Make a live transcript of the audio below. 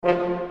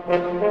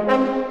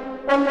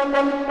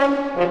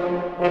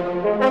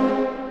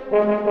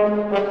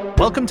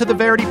Welcome to the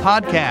Verity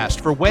Podcast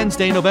for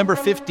Wednesday, November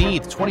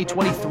 15th,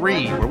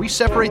 2023, where we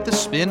separate the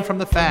spin from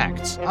the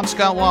facts. I'm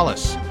Scott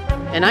Wallace.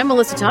 And I'm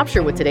Melissa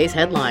Topshire with today's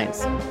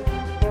headlines.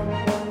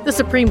 The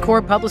Supreme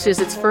Court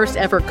publishes its first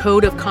ever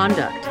code of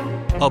conduct.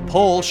 A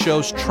poll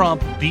shows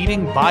Trump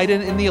beating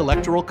Biden in the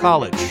Electoral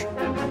College.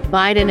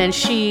 Biden and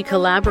Xi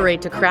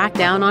collaborate to crack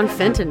down on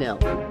fentanyl.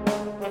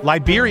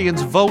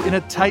 Liberians vote in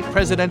a tight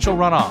presidential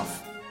runoff.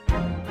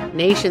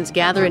 Nations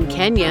gather in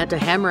Kenya to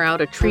hammer out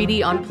a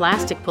treaty on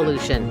plastic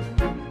pollution.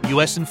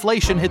 U.S.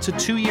 inflation hits a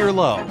 2-year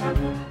low.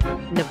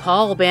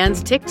 Nepal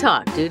bans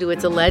TikTok due to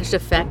its alleged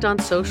effect on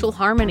social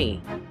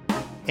harmony.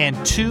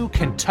 And 2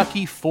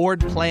 Kentucky Ford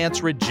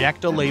plants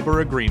reject a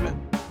labor agreement.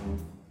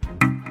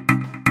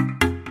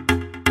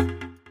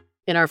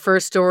 In our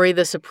first story,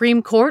 the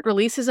Supreme Court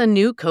releases a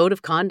new code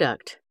of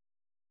conduct.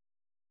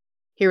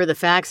 Here are the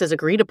facts as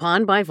agreed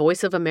upon by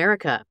Voice of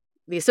America,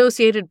 the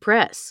Associated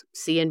Press,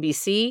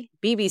 CNBC,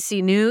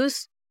 BBC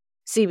News,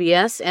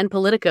 CBS, and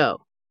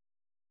Politico.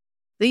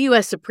 The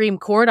U.S. Supreme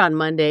Court on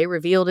Monday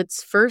revealed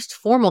its first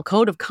formal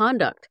code of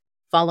conduct,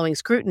 following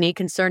scrutiny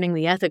concerning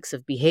the ethics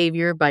of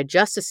behavior by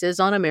justices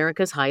on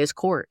America's highest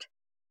court.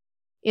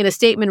 In a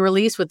statement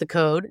released with the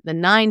code, the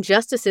 9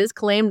 justices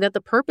claimed that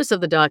the purpose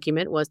of the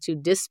document was to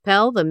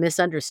dispel the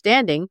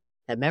misunderstanding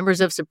that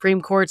members of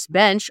Supreme Court's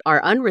bench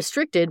are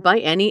unrestricted by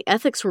any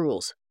ethics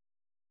rules.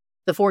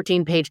 The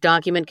 14-page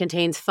document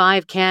contains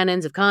 5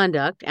 canons of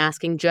conduct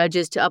asking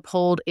judges to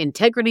uphold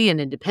integrity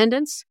and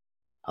independence,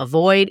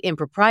 avoid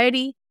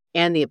impropriety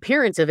and the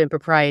appearance of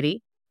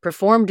impropriety,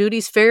 perform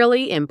duties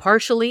fairly,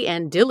 impartially,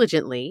 and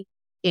diligently,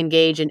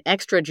 engage in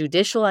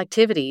extrajudicial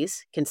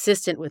activities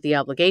consistent with the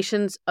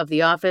obligations of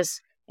the office,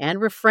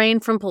 and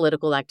refrain from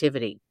political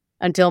activity.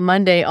 Until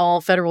Monday,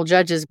 all federal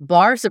judges,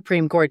 bar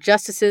Supreme Court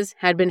justices,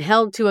 had been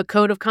held to a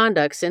code of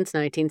conduct since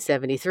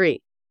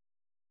 1973.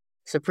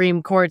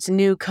 Supreme Court's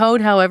new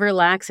code, however,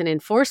 lacks an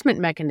enforcement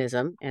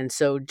mechanism, and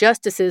so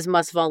justices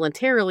must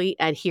voluntarily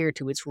adhere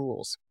to its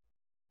rules.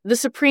 The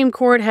Supreme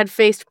Court had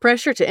faced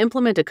pressure to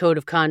implement a code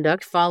of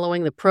conduct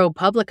following the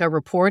ProPublica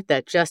report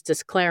that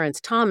Justice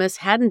Clarence Thomas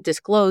hadn't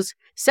disclosed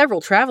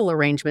several travel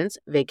arrangements,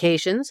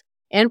 vacations,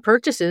 and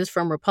purchases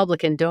from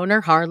Republican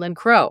donor Harlan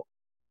Crow.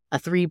 A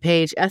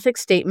 3-page ethics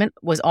statement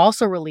was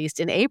also released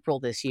in April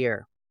this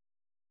year.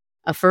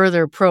 A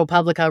further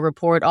ProPublica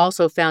report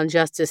also found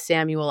Justice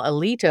Samuel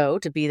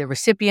Alito to be the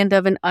recipient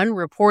of an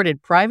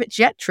unreported private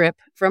jet trip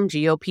from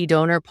GOP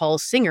donor Paul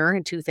Singer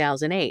in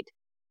 2008.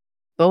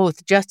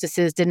 Both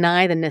justices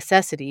deny the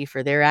necessity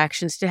for their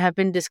actions to have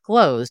been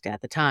disclosed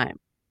at the time.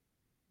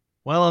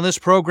 Well, on this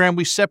program,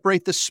 we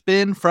separate the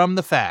spin from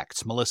the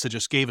facts. Melissa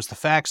just gave us the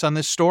facts on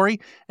this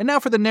story. And now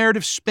for the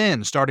narrative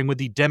spin, starting with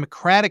the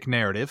Democratic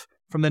narrative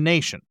from The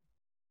Nation.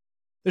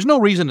 There's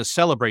no reason to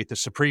celebrate the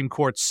Supreme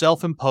Court's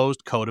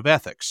self-imposed code of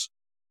ethics.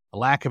 The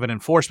lack of an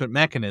enforcement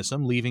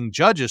mechanism, leaving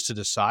judges to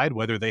decide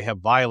whether they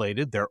have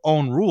violated their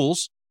own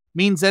rules,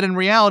 means that in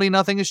reality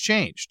nothing has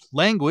changed.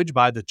 Language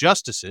by the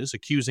justices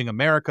accusing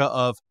America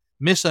of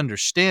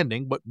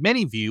misunderstanding what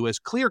many view as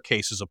clear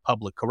cases of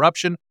public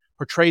corruption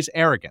portrays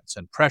arrogance,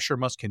 and pressure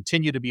must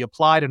continue to be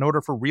applied in order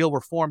for real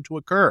reform to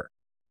occur.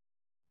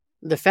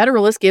 The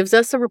Federalist gives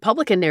us a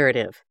Republican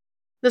narrative.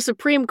 The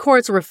Supreme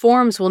Court's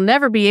reforms will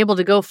never be able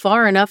to go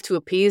far enough to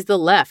appease the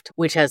left,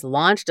 which has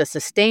launched a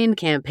sustained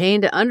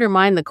campaign to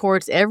undermine the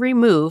court's every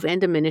move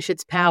and diminish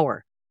its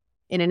power.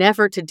 In an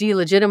effort to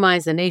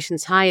delegitimize the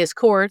nation's highest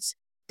courts,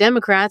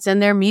 Democrats and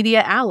their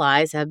media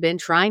allies have been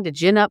trying to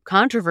gin up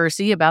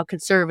controversy about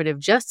conservative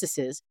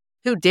justices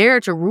who dare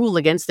to rule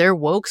against their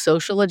woke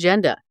social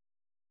agenda.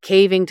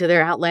 Caving to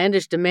their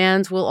outlandish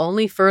demands will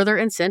only further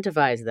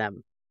incentivize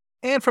them.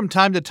 And from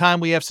time to time,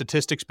 we have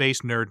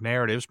statistics-based nerd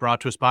narratives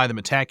brought to us by the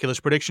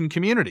Metaculous prediction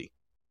community.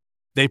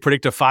 They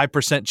predict a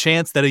 5%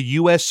 chance that a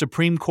U.S.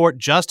 Supreme Court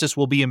justice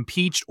will be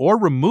impeached or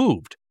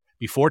removed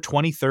before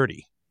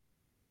 2030.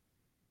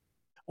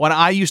 When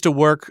I used to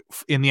work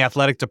in the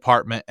athletic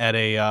department at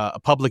a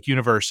public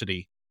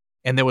university,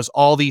 and there was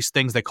all these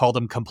things, they called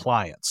them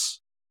compliance.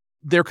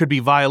 There could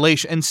be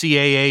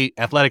NCAA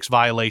athletics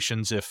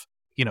violations if,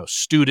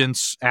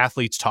 students,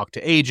 athletes talk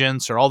to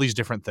agents or all these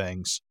different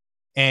things.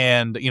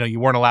 And, you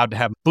weren't allowed to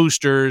have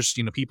boosters.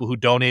 People who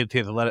donated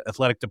to the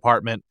athletic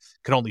department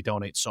could only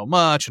donate so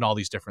much and all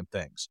these different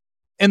things.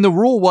 And the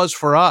rule was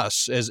for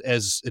us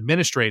as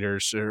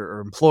administrators or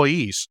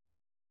employees,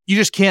 you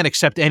just can't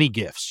accept any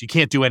gifts. You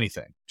can't do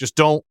anything. Just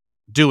don't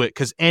do it,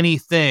 because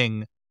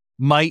anything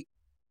might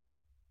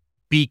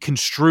be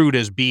construed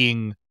as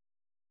being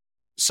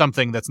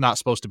something that's not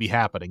supposed to be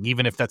happening,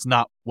 even if that's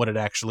not what it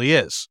actually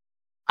is.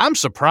 I'm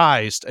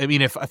surprised. I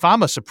mean, if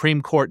I'm a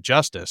Supreme Court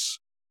justice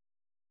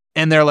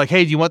and they're like,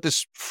 hey, do you want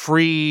this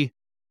free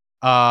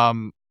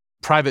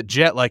private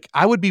jet? Like,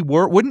 I would be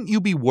wouldn't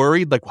you be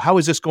worried? Like, how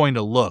is this going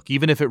to look,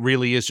 even if it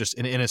really is just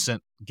an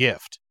innocent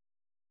gift?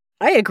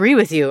 I agree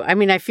with you. I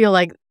mean, I feel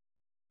like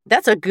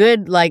that's a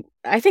good,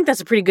 I think that's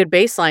a pretty good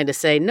baseline to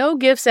say no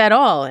gifts at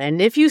all.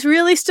 And if you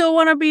really still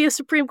want to be a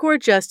Supreme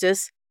Court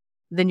justice,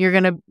 then you're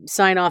going to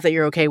sign off that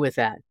you're okay with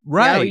that.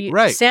 Right,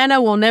 right.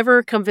 Santa will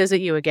never come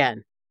visit you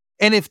again.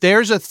 And if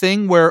there's a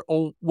thing where,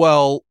 oh,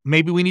 well,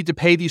 maybe we need to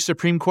pay these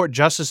Supreme Court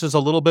justices a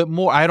little bit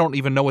more. I don't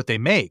even know what they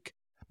make,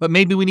 but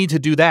maybe we need to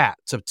do that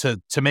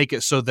to make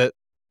it so that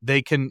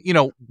they can,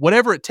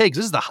 whatever it takes.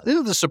 This is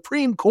the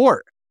Supreme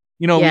Court.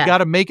 We got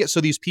to make it so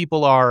these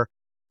people are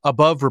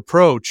above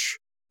reproach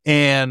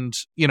and,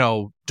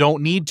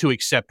 don't need to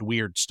accept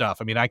weird stuff.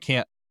 I mean, I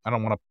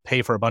don't want to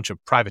pay for a bunch of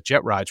private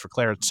jet rides for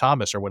Clarence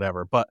Thomas or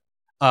whatever, but,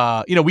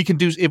 we can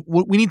do,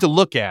 we need to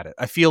look at it.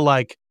 I feel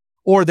like,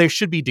 or they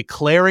should be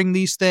declaring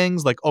these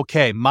things like,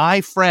 okay,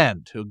 my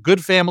friend, a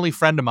good family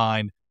friend of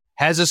mine,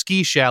 has a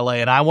ski chalet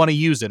and I want to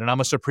use it and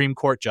I'm a Supreme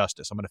Court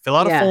justice. I'm going to fill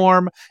out a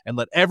form and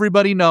let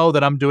everybody know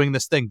that I'm doing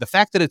this thing. The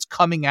fact that it's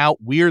coming out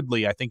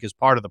weirdly, I think, is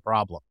part of the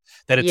problem,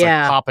 that it's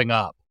like popping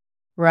up.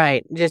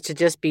 Right.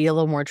 Just be a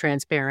little more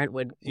transparent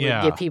would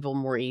give people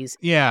more ease.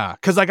 Yeah.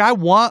 Because I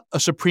want a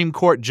Supreme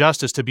Court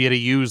justice to be able to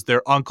use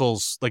their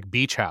uncle's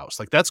beach house.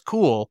 That's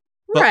cool,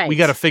 but we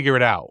got to figure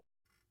it out.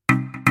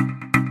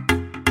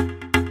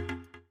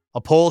 A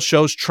poll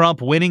shows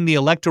Trump winning the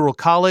Electoral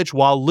College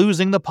while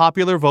losing the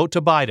popular vote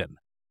to Biden.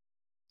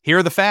 Here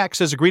are the facts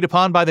as agreed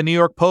upon by the New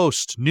York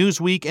Post,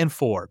 Newsweek, and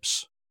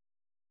Forbes.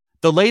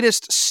 The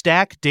latest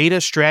Stack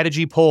Data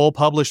Strategy poll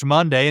published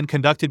Monday and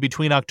conducted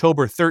between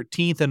October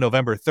 13th and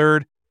November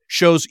 3rd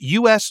shows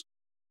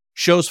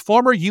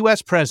former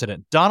U.S.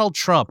 President Donald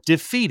Trump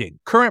defeating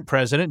current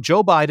President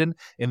Joe Biden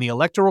in the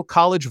Electoral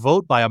College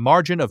vote by a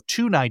margin of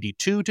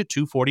 292 to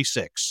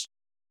 246.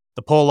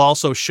 The poll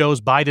also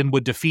shows Biden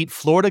would defeat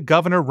Florida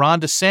Governor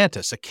Ron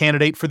DeSantis, a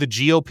candidate for the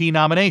GOP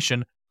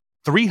nomination,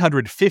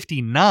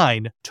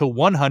 359 to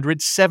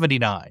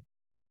 179.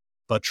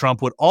 But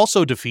Trump would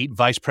also defeat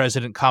Vice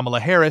President Kamala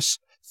Harris,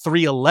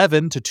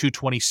 311 to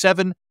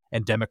 227,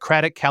 and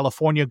Democratic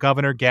California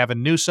Governor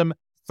Gavin Newsom,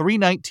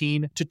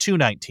 319 to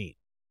 219.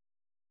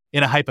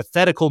 In a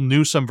hypothetical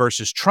Newsom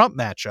versus Trump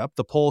matchup,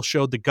 the poll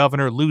showed the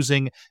governor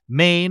losing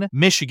Maine,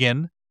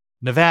 Michigan,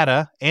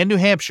 Nevada, and New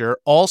Hampshire,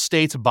 all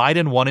states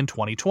Biden won in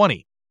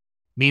 2020.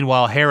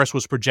 Meanwhile, Harris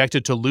was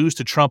projected to lose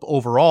to Trump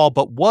overall,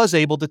 but was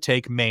able to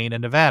take Maine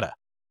and Nevada.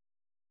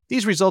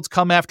 These results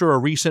come after a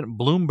recent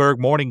Bloomberg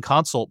Morning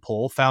Consult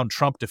poll found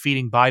Trump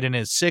defeating Biden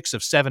in 6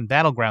 of 7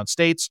 battleground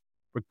states,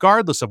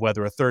 regardless of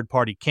whether a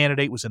third-party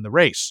candidate was in the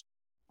race,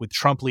 with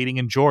Trump leading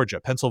in Georgia,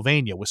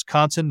 Pennsylvania,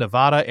 Wisconsin,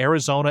 Nevada,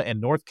 Arizona,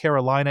 and North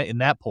Carolina in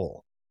that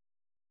poll.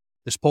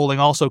 This polling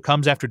also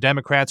comes after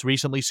Democrats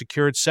recently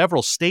secured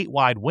several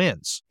statewide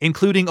wins,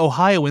 including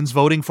Ohioans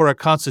voting for a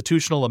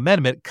constitutional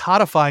amendment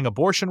codifying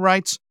abortion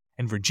rights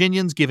and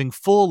Virginians giving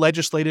full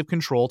legislative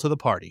control to the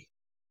party.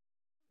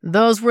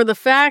 Those were the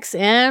facts,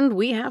 and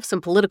we have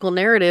some political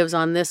narratives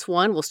on this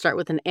one. We'll start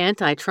with an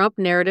anti-Trump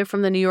narrative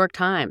from the New York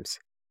Times.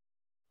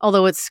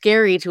 Although it's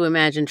scary to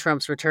imagine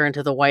Trump's return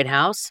to the White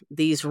House,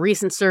 these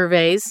recent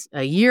surveys,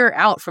 a year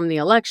out from the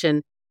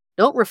election,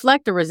 don't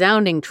reflect a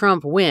resounding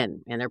Trump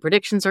win, and their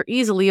predictions are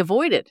easily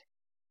avoided.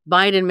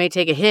 Biden may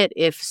take a hit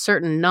if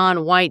certain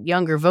non-white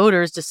younger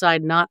voters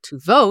decide not to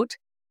vote,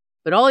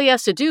 but all he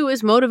has to do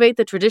is motivate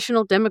the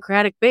traditional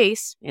Democratic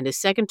base, and his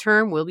second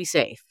term will be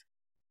safe.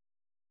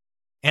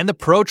 And the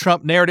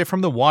pro-Trump narrative from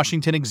the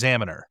Washington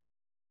Examiner.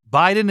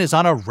 Biden is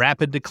on a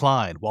rapid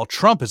decline, while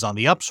Trump is on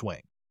the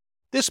upswing.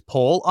 This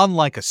poll,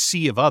 unlike a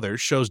sea of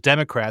others, shows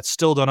Democrats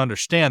still don't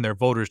understand their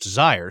voters'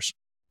 desires,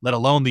 let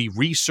alone the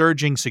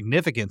resurging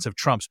significance of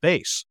Trump's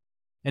base.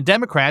 And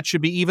Democrats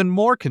should be even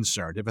more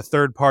concerned if a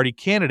third-party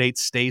candidate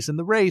stays in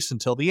the race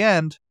until the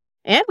end.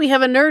 And we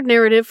have a nerd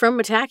narrative from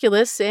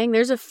Metaculus saying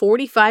there's a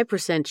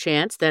 45%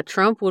 chance that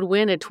Trump would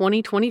win a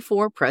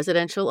 2024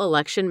 presidential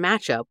election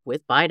matchup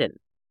with Biden.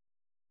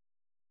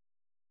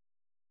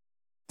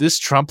 This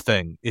Trump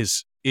thing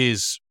is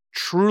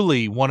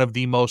truly one of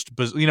the most,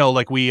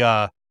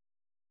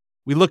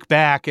 we look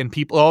back and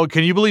people,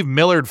 can you believe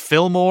Millard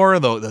Fillmore,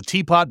 the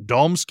Teapot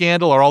Dome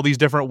scandal, or all these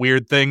different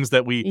weird things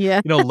that we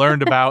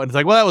learned about? And it's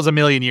like, well, that was a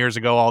million years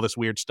ago, all this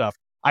weird stuff.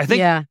 I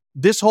think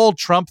this whole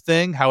Trump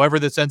thing, however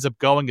this ends up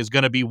going, is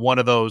going to be one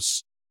of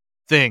those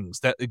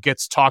things that it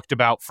gets talked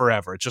about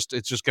forever.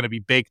 It's just going to be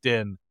baked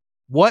in.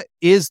 What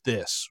is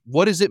this?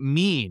 What does it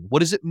mean? What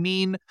does it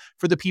mean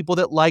for the people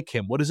that like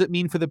him? What does it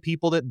mean for the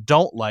people that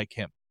don't like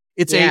him?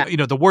 It's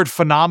the word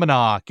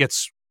phenomena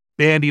gets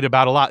bandied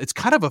about a lot. It's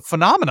kind of a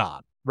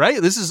phenomenon, right?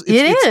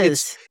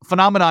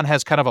 Phenomenon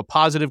has kind of a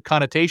positive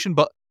connotation,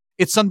 but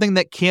it's something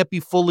that can't be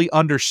fully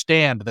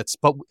understood.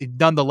 But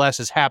nonetheless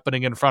is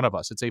happening in front of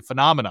us. It's a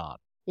phenomenon.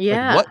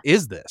 Yeah. What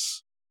is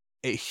this?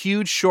 A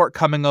huge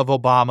shortcoming of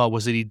Obama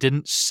was that he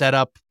didn't set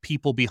up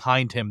people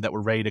behind him that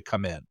were ready to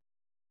come in.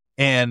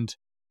 And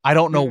I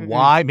don't know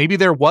why. Maybe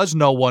there was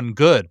no one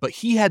good, but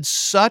he had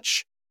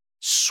such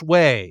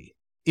sway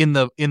in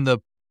the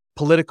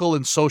political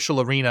and social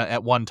arena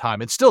at one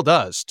time. It still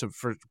does,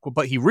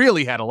 but he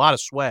really had a lot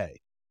of sway.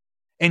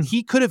 And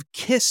he could have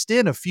kissed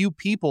in a few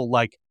people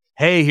like,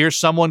 hey, here's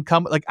someone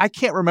come. Like, I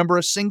can't remember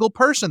a single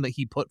person that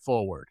he put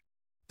forward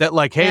that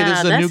like, hey,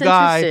 this is a new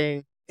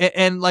guy.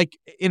 And like,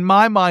 in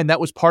my mind, that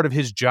was part of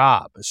his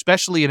job,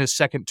 especially in his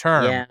second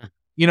term.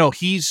 Yeah.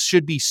 He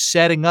should be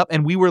setting up,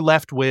 and we were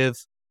left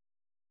with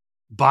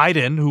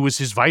Biden, who was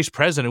his vice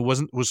president,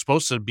 who was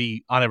supposed to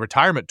be on a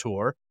retirement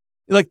tour.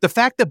 Like, the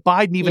fact that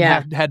Biden even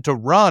had to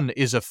run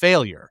is a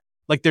failure.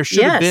 Like, there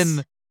should have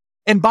been,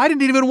 and Biden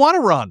didn't even want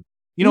to run.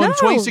 In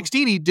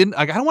 2016, he didn't.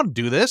 Like, I don't want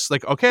to do this.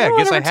 Like, okay, I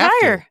guess I have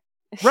to.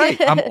 Right,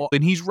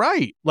 and he's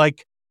right.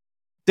 Like,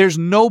 there's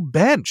no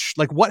bench.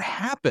 Like, what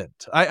happened?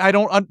 I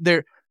don't.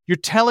 You're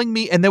telling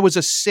me, and there was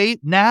a safe.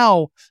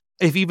 Now,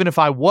 even if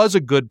I was a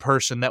good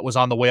person that was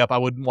on the way up, I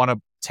wouldn't want to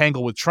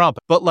tangle with Trump.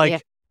 But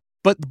like,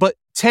 but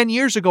 10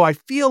 years ago, I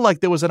feel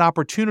like there was an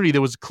opportunity.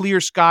 There was clear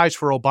skies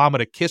for Obama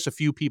to kiss a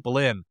few people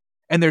in,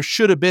 and there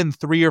should have been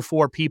 3 or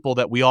 4 people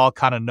that we all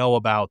kind of know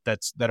about that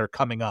are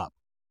coming up.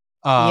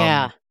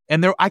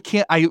 And there, I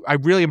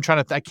really am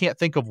trying to. I can't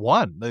think of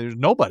one. There's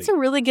nobody. That's a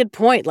really good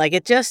point. Like,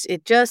 it just,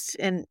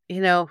 and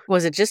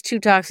was it just too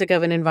toxic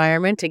of an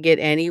environment to get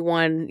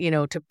anyone,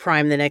 to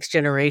prime the next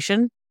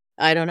generation?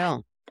 I don't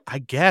know. I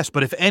guess,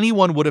 but if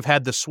anyone would have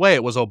had the sway,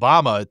 it was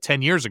Obama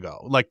 10 years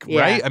ago. Like,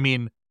 right? I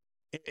mean,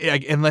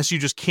 unless you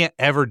just can't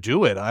ever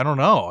do it. I don't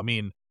know. I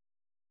mean,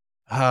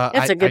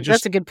 that's a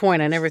good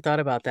point. I never thought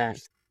about that.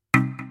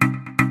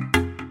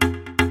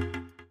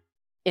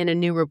 In a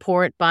new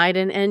report,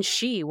 Biden and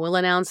Xi will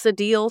announce the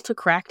deal to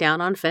crack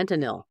down on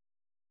fentanyl.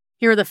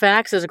 Here are the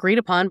facts as agreed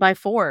upon by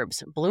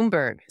Forbes,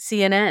 Bloomberg,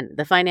 CNN,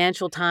 the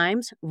Financial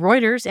Times,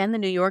 Reuters, and the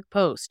New York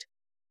Post.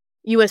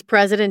 U.S.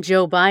 President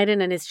Joe Biden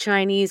and his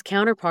Chinese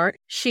counterpart,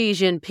 Xi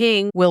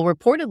Jinping, will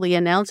reportedly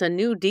announce a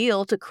new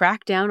deal to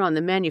crack down on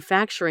the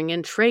manufacturing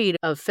and trade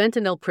of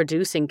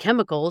fentanyl-producing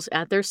chemicals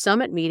at their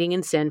summit meeting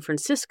in San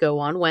Francisco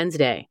on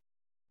Wednesday.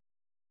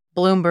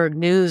 Bloomberg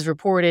News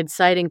reported,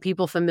 citing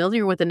people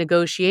familiar with the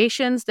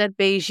negotiations, that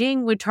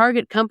Beijing would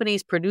target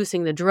companies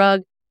producing the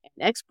drug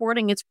and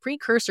exporting its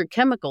precursor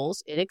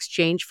chemicals in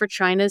exchange for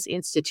China's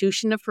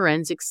Institution of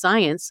Forensic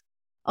Science,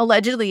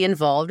 allegedly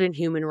involved in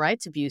human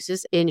rights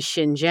abuses in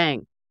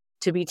Xinjiang,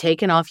 to be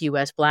taken off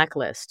U.S.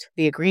 blacklist.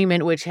 The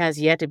agreement, which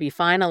has yet to be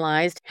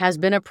finalized, has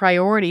been a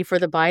priority for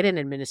the Biden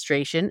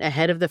administration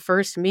ahead of the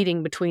first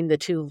meeting between the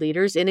two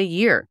leaders in a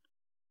year.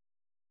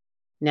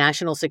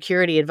 National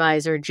Security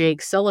Advisor Jake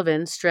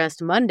Sullivan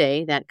stressed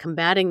Monday that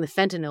combating the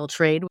fentanyl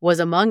trade was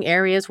among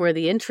areas where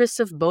the interests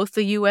of both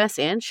the U.S.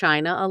 and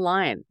China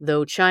align.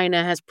 Though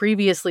China has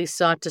previously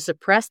sought to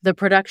suppress the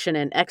production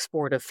and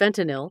export of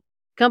fentanyl,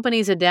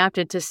 companies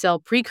adapted to sell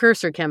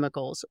precursor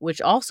chemicals,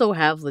 which also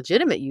have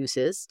legitimate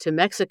uses, to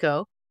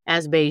Mexico,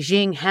 as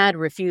Beijing had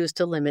refused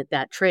to limit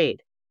that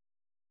trade.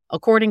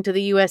 According to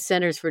the U.S.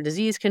 Centers for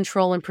Disease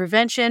Control and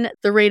Prevention,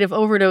 the rate of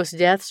overdose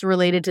deaths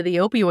related to the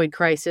opioid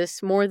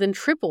crisis more than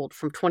tripled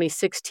from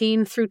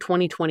 2016 through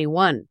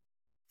 2021.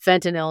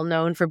 Fentanyl,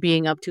 known for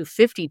being up to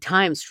 50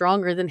 times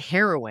stronger than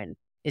heroin,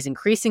 is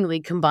increasingly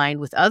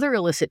combined with other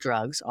illicit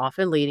drugs,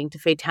 often leading to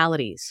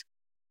fatalities.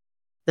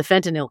 The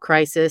fentanyl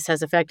crisis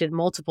has affected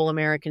multiple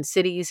American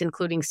cities,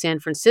 including San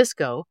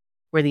Francisco,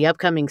 where the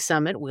upcoming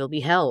summit will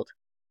be held.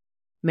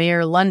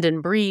 Mayor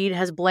London Breed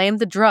has blamed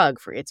the drug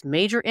for its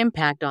major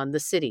impact on the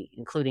city,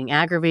 including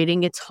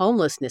aggravating its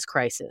homelessness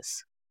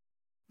crisis.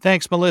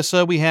 Thanks,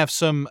 Melissa. We have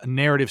some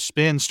narrative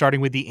spin,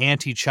 starting with the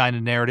anti-China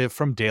narrative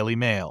from Daily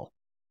Mail.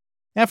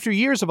 After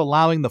years of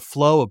allowing the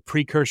flow of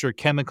precursor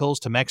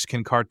chemicals to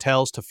Mexican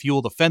cartels to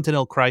fuel the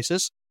fentanyl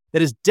crisis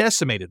that has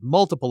decimated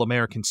multiple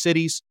American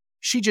cities,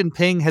 Xi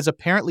Jinping has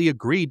apparently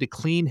agreed to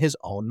clean his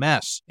own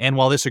mess. And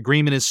while this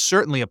agreement is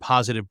certainly a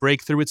positive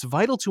breakthrough, it's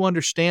vital to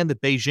understand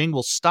that Beijing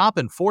will stop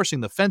enforcing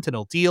the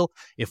fentanyl deal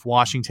if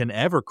Washington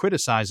ever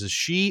criticizes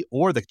Xi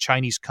or the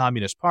Chinese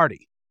Communist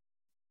Party.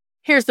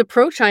 Here's the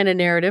pro-China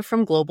narrative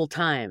from Global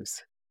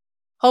Times.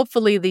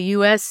 Hopefully, the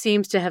U.S.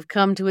 seems to have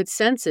come to its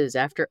senses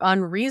after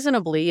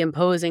unreasonably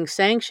imposing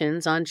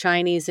sanctions on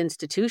Chinese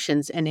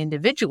institutions and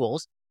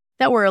individuals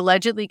that were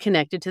allegedly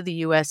connected to the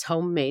U.S.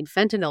 homemade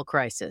fentanyl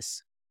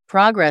crisis.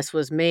 Progress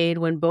was made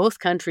when both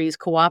countries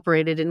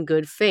cooperated in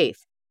good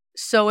faith,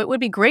 so it would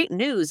be great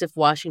news if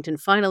Washington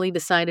finally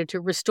decided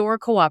to restore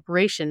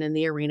cooperation in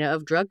the arena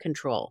of drug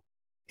control.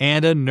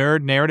 And a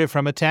nerd narrative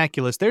from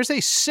Metaculus. There's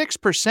a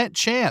 6%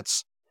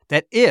 chance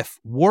that if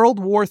World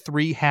War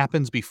III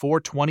happens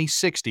before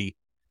 2060,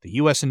 the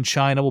U.S. and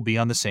China will be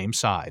on the same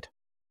side.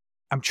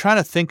 I'm trying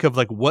to think of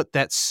what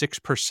that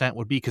 6%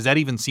 would be, because that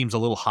even seems a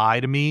little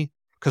high to me,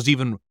 because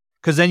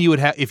then you would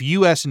have, if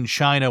U.S. and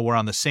China were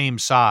on the same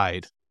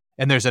side,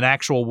 and there's an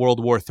actual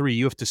World War III,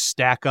 you have to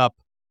stack up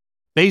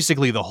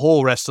basically the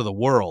whole rest of the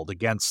world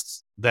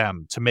against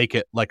them to make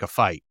it like a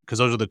fight, because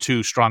those are the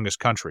two strongest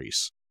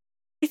countries.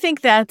 I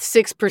think that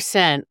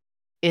 6%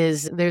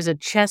 there's a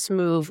chess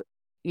move,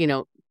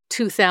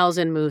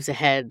 2,000 moves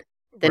ahead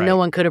that no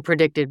one could have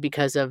predicted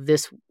because of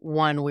this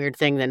one weird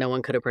thing that no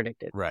one could have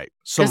predicted. Right.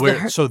 So they're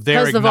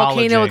because the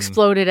volcano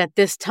exploded at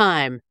this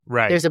time.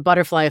 Right. There's a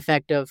butterfly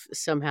effect of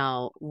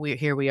somehow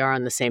here we are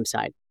on the same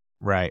side.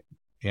 Right.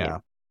 Yeah.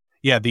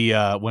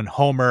 Yeah, when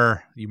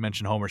Homer, you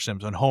mentioned Homer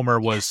Simpson, Homer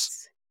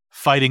was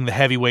fighting the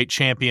heavyweight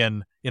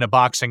champion in a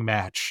boxing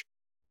match,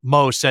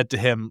 Mo said to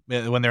him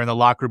when they're in the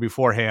locker room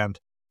beforehand,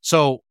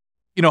 so,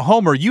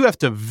 Homer, you have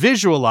to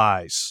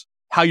visualize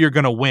how you're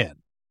going to win.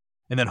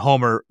 And then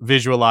Homer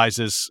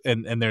visualizes,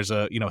 and there's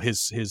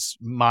his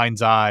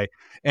mind's eye,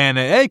 and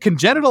a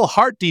congenital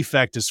heart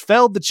defect has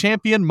felled the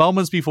champion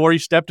moments before he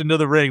stepped into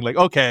the ring. Like,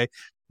 okay,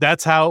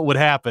 that's how it would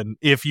happen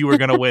if you were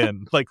going to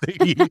win. Like,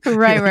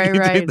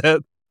 right.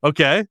 That,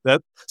 okay,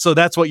 so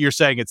that's what you're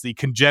saying. It's the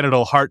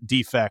congenital heart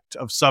defect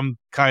of some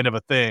kind of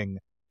a thing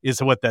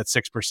is what that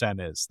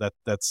 6% is.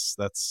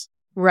 That's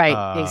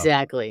right.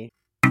 Exactly.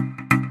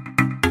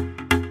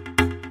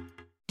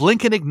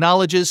 Blinken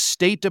acknowledges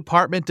State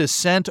Department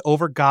dissent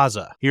over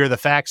Gaza. Here are the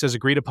facts as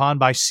agreed upon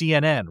by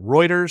CNN,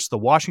 Reuters, The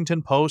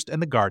Washington Post,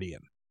 and The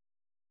Guardian.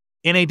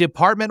 In a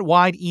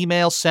department-wide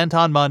email sent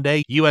on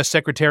Monday, U.S.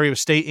 Secretary of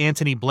State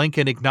Antony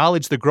Blinken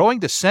acknowledged the growing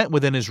dissent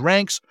within his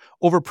ranks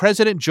over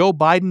President Joe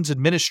Biden's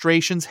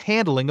administration's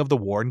handling of the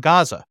war in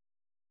Gaza.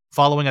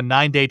 Following a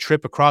 9-day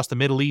trip across the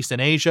Middle East and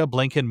Asia,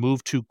 Blinken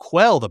moved to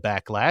quell the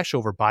backlash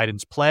over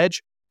Biden's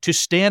pledge to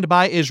stand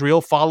by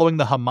Israel following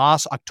the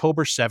Hamas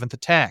October 7th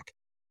attack.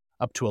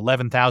 Up to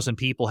 11,000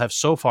 people have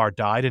so far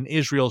died in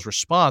Israel's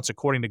response,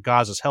 according to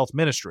Gaza's health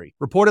ministry,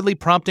 reportedly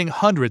prompting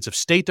hundreds of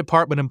State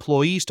Department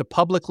employees to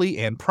publicly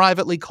and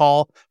privately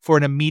call for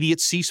an immediate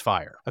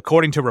ceasefire.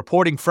 According to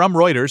reporting from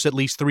Reuters, at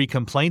least 3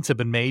 complaints have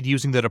been made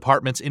using the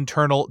department's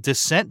internal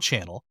dissent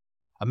channel,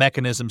 a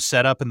mechanism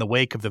set up in the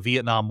wake of the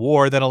Vietnam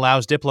War that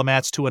allows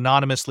diplomats to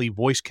anonymously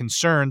voice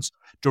concerns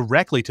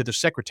directly to the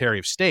Secretary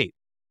of State.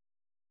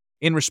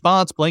 In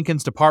response,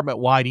 Blinken's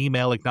department-wide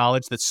email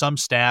acknowledged that some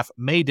staff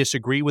may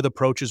disagree with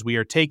approaches we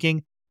are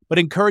taking, but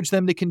encouraged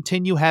them to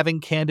continue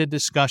having candid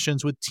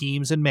discussions with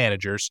teams and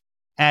managers,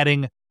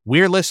 adding,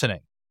 "We're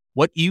listening.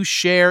 What you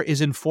share is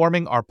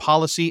informing our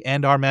policy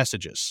and our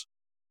messages."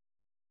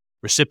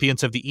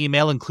 Recipients of the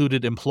email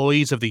included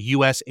employees of the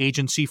U.S.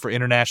 Agency for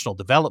International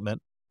Development,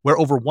 where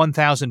over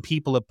 1,000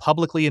 people have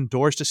publicly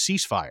endorsed a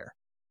ceasefire.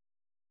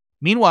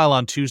 Meanwhile,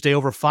 on Tuesday,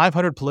 over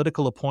 500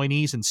 political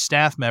appointees and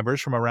staff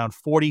members from around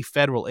 40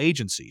 federal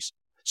agencies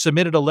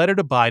submitted a letter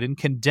to Biden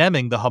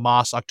condemning the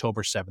Hamas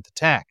October 7th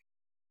attack,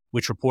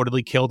 which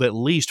reportedly killed at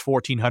least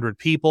 1,400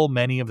 people,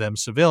 many of them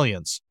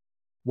civilians,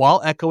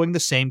 while echoing the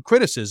same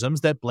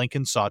criticisms that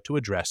Blinken sought to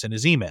address in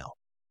his email.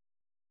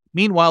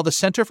 Meanwhile, the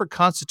Center for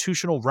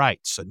Constitutional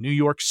Rights, a New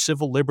York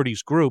civil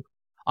liberties group,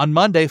 on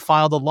Monday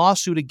filed a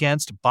lawsuit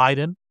against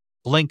Biden,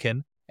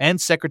 Blinken, and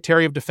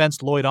Secretary of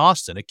Defense Lloyd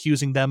Austin,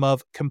 accusing them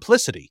of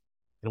complicity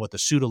in what the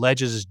suit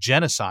alleges is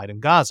genocide in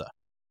Gaza.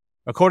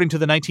 According to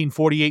the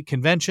 1948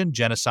 Convention,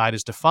 genocide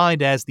is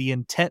defined as the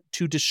intent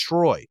to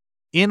destroy,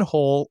 in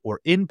whole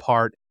or in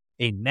part,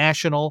 a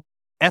national,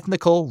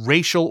 ethnical,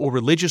 racial, or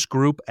religious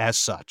group as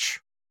such.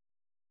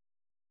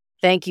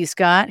 Thank you,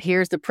 Scott.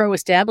 Here's the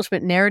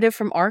pro-establishment narrative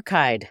from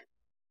Archive.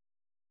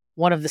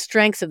 One of the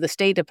strengths of the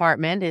State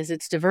Department is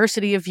its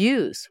diversity of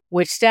views,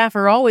 which staff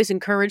are always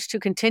encouraged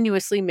to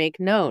continuously make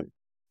known.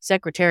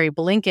 Secretary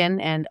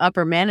Blinken and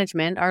upper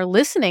management are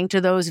listening to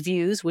those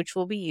views, which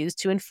will be used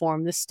to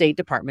inform the State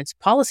Department's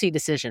policy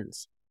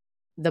decisions.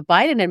 The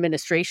Biden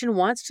administration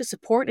wants to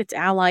support its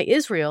ally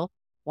Israel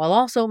while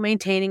also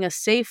maintaining a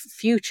safe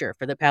future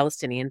for the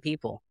Palestinian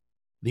people.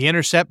 The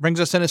Intercept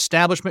brings us an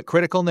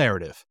establishment-critical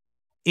narrative.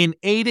 In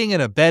aiding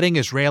and abetting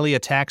Israeli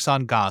attacks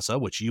on Gaza,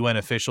 which UN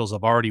officials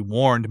have already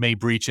warned may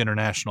breach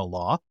international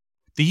law,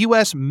 the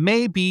U.S.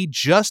 may be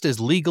just as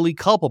legally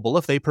culpable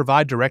if they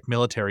provide direct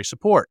military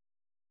support.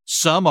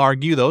 Some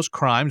argue those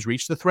crimes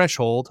reach the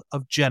threshold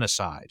of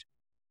genocide.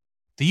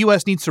 The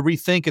U.S. needs to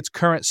rethink its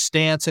current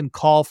stance and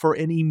call for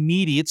an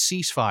immediate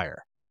ceasefire.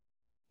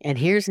 And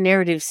here's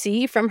Narrative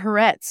C from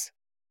Haaretz.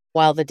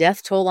 While the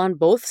death toll on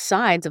both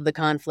sides of the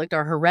conflict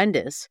are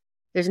horrendous,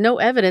 there's no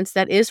evidence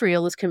that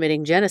Israel is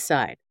committing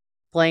genocide.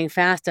 Playing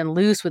fast and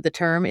loose with the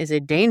term is a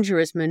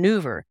dangerous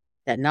maneuver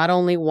that not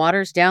only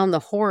waters down the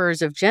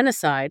horrors of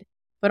genocide,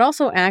 but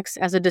also acts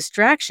as a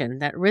distraction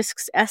that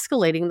risks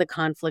escalating the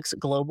conflict's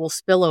global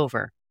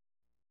spillover.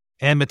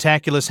 And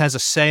Metaculus has a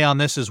say on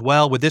this as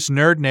well, with this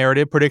nerd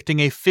narrative predicting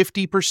a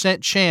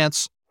 50%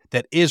 chance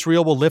that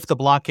Israel will lift the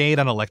blockade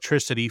on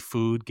electricity,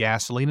 food,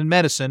 gasoline, and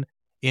medicine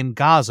in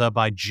Gaza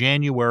by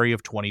January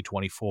of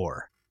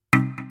 2024.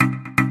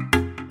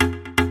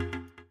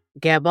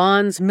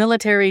 Gabon's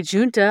military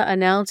junta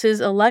announces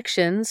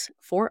elections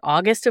for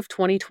August of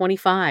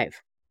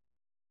 2025.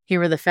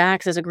 Here are the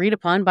facts as agreed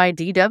upon by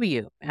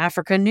DW,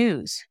 Africa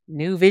News,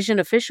 New Vision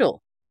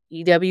Official,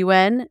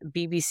 EWN,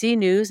 BBC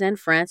News, and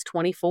France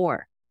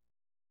 24.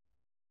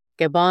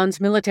 Gabon's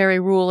military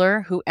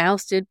ruler, who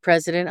ousted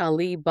President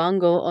Ali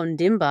Bongo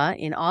Ondimba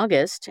in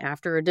August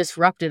after a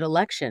disrupted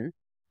election,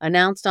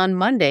 announced on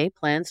Monday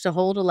plans to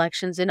hold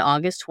elections in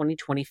August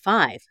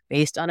 2025,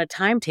 based on a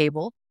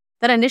timetable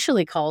that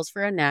initially calls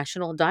for a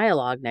national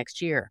dialogue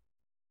next year.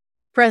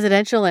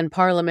 Presidential and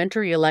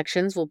parliamentary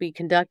elections will be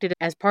conducted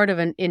as part of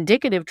an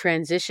indicative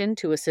transition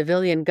to a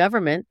civilian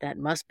government that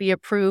must be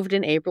approved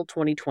in April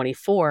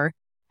 2024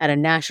 at a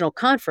national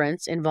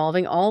conference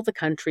involving all the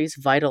country's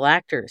vital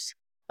actors,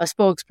 a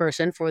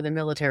spokesperson for the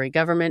military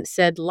government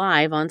said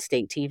live on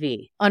state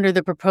TV. Under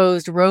the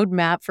proposed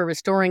roadmap for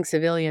restoring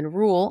civilian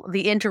rule,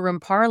 the interim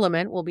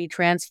parliament will be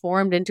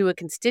transformed into a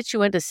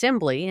constituent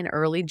assembly in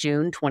early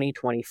June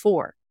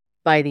 2024.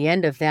 By the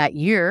end of that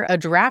year, a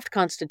draft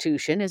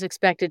constitution is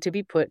expected to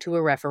be put to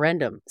a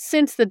referendum.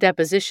 Since the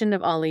deposition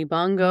of Ali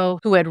Bongo,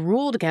 who had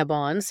ruled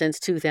Gabon since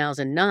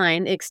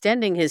 2009,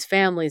 extending his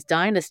family's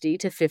dynasty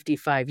to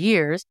 55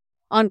 years,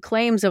 on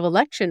claims of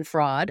election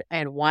fraud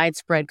and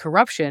widespread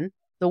corruption,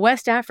 the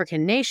West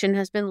African nation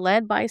has been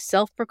led by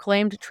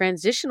self-proclaimed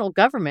transitional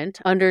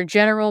government under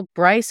General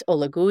Brice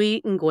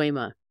Oligui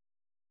Nguema.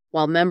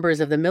 While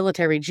members of the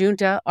military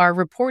junta are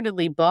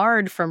reportedly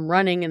barred from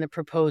running in the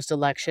proposed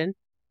election,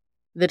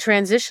 the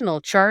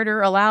transitional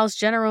charter allows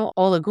General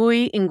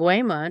Oligui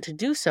Nguema to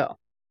do so.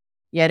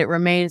 Yet it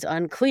remains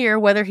unclear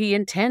whether he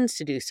intends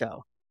to do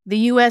so. The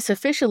U.S.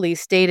 officially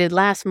stated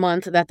last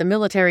month that the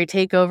military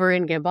takeover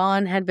in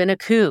Gabon had been a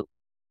coup,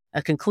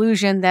 a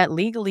conclusion that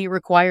legally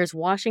requires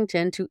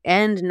Washington to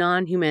end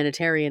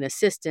non-humanitarian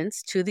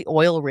assistance to the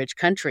oil-rich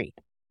country.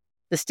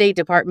 The State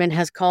Department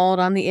has called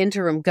on the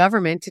interim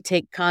government to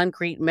take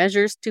concrete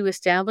measures to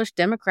establish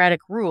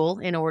democratic rule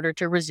in order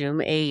to resume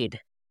aid.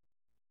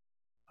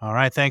 All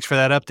right, thanks for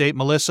that update,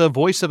 Melissa.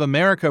 Voice of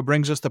America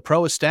brings us the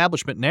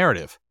pro-establishment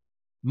narrative.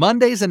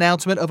 Monday's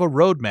announcement of a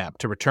roadmap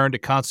to return to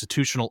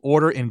constitutional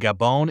order in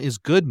Gabon is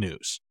good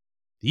news.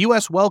 The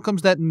U.S.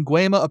 welcomes that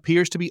Nguema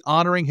appears to be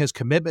honoring his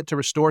commitment to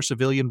restore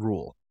civilian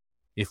rule.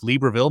 If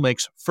Libreville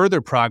makes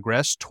further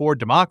progress toward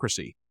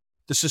democracy,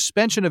 the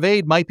suspension of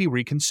aid might be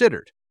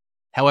reconsidered.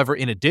 However,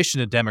 in addition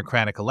to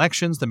democratic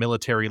elections, the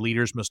military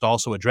leaders must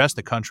also address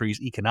the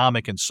country's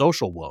economic and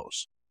social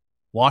woes.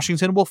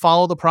 Washington will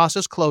follow the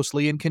process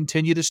closely and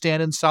continue to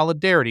stand in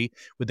solidarity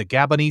with the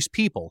Gabonese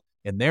people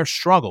in their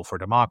struggle for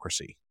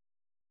democracy.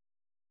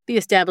 The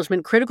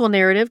establishment critical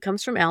narrative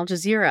comes from Al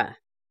Jazeera.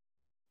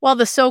 While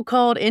the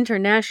so-called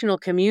international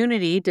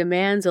community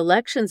demands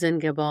elections in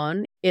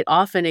Gabon, it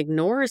often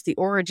ignores the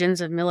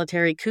origins of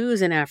military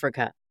coups in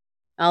Africa.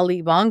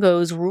 Ali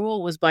Bongo's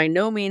rule was by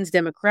no means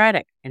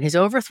democratic, and his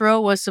overthrow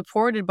was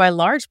supported by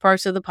large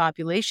parts of the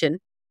population,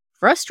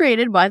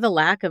 frustrated by the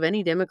lack of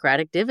any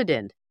democratic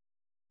dividend.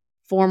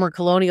 Former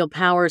colonial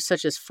powers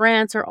such as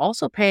France are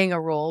also playing a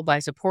role by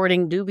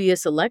supporting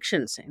dubious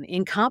elections and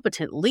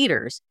incompetent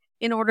leaders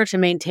in order to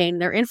maintain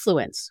their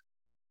influence.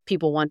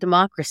 People want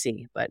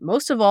democracy, but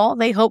most of all,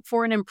 they hope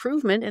for an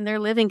improvement in their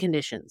living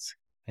conditions.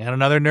 And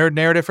another nerd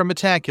narrative from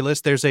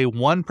Metaculus, there's a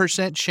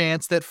 1%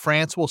 chance that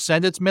France will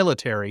send its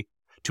military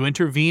to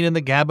intervene in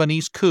the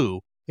Gabonese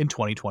coup in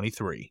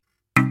 2023.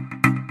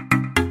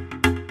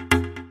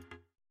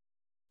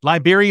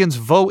 Liberians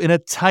vote in a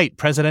tight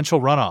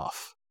presidential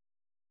runoff.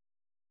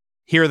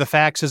 Here are the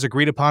facts as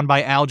agreed upon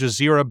by Al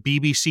Jazeera,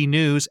 BBC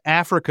News,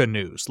 Africa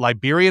News,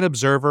 Liberian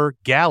Observer,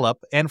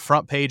 Gallup, and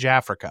Front Page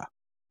Africa.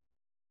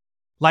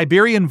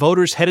 Liberian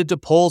voters headed to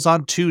polls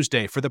on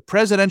Tuesday for the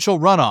presidential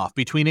runoff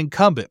between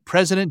incumbent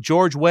President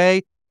George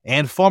Weah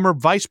and former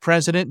Vice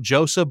President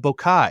Joseph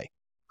Boakai,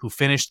 who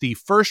finished the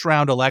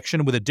first-round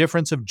election with a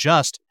difference of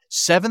just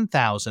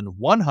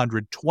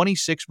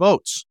 7,126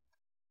 votes.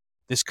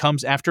 This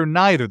comes after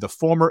neither the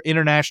former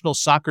international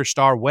soccer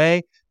star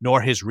Weah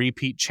nor his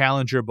repeat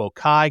challenger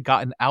Boakai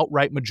got an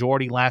outright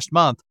majority last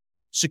month,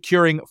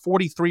 securing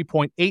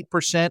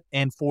 43.8%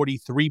 and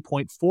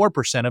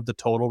 43.4% of the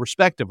total,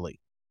 respectively.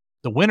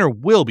 The winner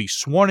will be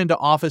sworn into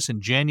office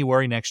in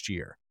January next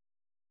year.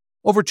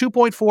 Over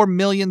 2.4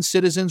 million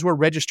citizens were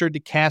registered to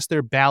cast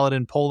their ballot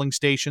in polling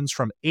stations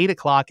from 8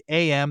 o'clock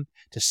a.m.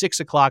 to 6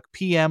 o'clock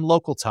p.m.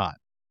 local time.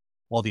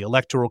 While the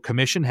Electoral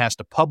Commission has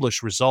to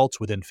publish results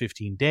within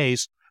 15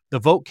 days, the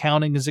vote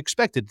counting is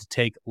expected to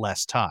take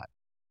less time.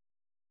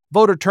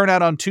 Voter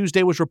turnout on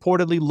Tuesday was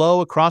reportedly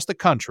low across the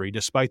country,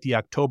 despite the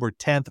October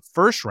 10th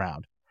first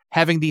round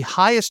having the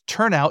highest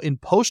turnout in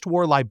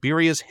post-war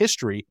Liberia's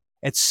history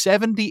at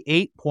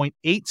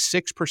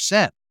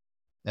 78.86%,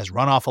 as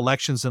runoff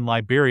elections in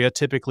Liberia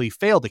typically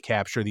fail to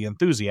capture the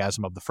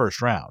enthusiasm of the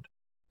first round.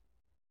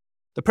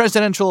 The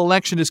presidential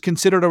election is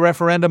considered a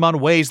referendum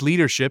on Weah's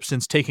leadership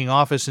since taking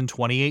office in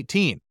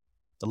 2018.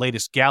 The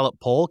latest Gallup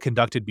poll,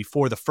 conducted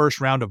before the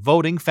first round of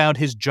voting, found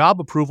his job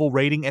approval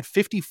rating at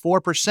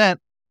 54%,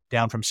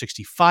 down from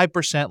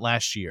 65%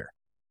 last year.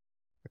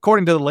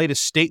 According to the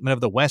latest statement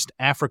of the West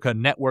Africa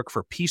Network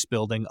for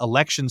Peacebuilding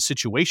Election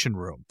Situation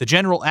Room, the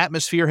general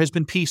atmosphere has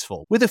been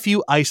peaceful, with a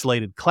few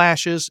isolated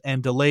clashes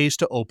and delays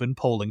to open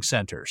polling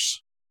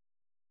centers.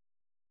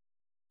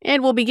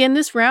 And we'll begin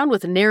this round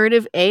with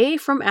narrative A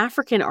from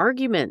African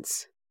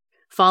Arguments.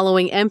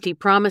 Following empty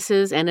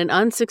promises and an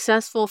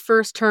unsuccessful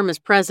first term as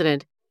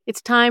president,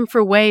 it's time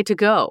for Weah to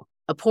go.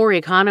 A poor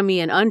economy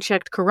and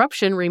unchecked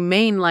corruption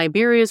remain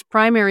Liberia's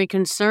primary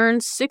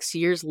concerns 6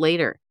 years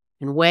later,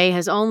 and Weah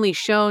has only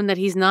shown that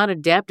he's not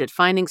adept at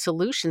finding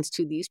solutions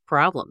to these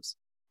problems.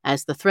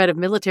 As the threat of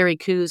military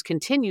coups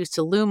continues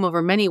to loom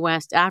over many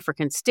West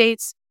African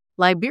states,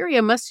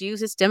 Liberia must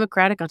use its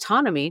democratic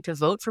autonomy to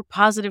vote for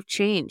positive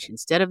change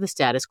instead of the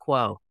status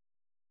quo.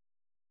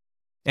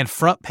 And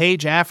Front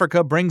Page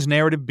Africa brings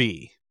narrative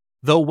B.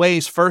 Though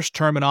Way's first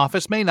term in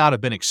office may not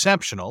have been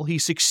exceptional, he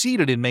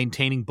succeeded in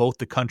maintaining both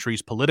the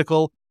country's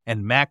political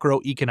and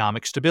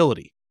macroeconomic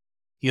stability.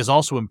 He has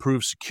also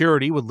improved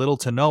security with little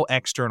to no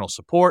external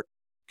support,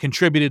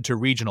 contributed to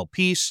regional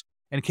peace,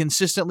 and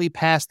consistently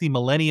passed the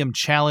Millennium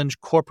Challenge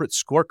corporate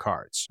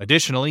scorecards.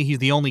 Additionally, he's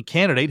the only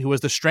candidate who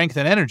has the strength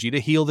and energy to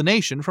heal the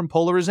nation from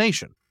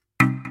polarization.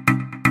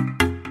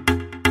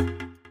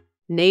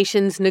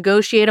 Nations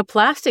negotiate a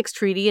plastics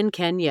treaty in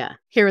Kenya.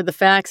 Here are the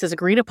facts as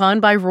agreed upon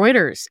by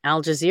Reuters,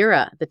 Al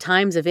Jazeera, The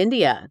Times of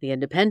India, The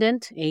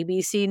Independent,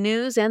 ABC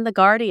News, and The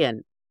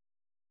Guardian.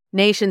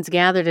 Nations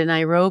gathered in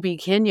Nairobi,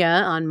 Kenya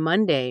on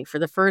Monday for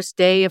the first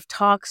day of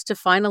talks to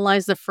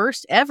finalize the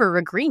first ever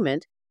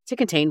agreement to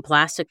contain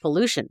plastic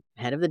pollution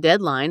ahead of the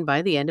deadline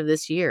by the end of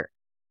this year.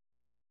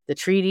 The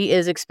treaty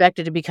is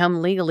expected to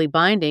become legally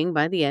binding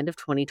by the end of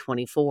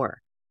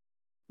 2024.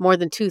 More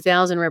than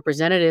 2,000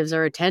 representatives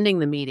are attending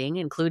the meeting,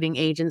 including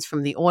agents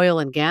from the oil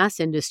and gas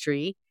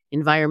industry,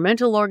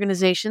 environmental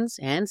organizations,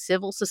 and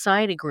civil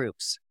society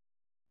groups.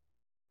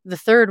 The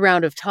third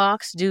round of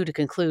talks, due to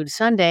conclude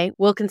Sunday,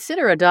 will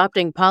consider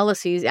adopting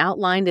policies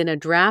outlined in a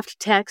draft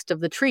text of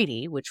the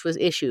treaty, which was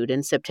issued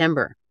in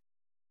September.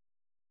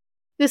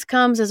 This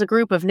comes as a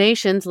group of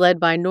nations led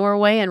by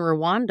Norway and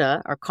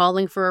Rwanda are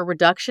calling for a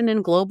reduction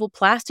in global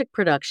plastic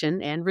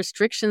production and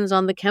restrictions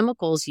on the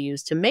chemicals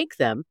used to make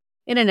them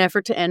in an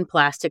effort to end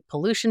plastic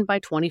pollution by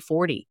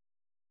 2040.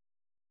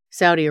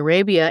 Saudi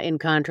Arabia, in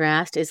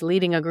contrast, is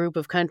leading a group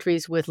of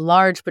countries with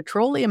large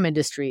petroleum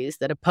industries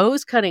that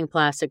oppose cutting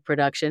plastic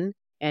production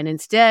and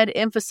instead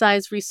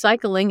emphasize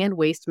recycling and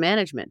waste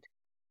management.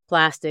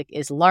 Plastic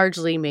is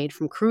largely made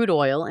from crude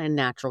oil and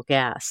natural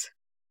gas.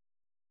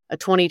 A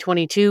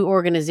 2022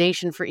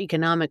 Organization for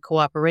Economic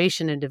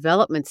Cooperation and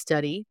Development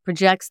study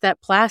projects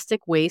that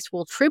plastic waste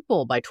will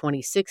triple by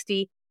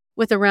 2060,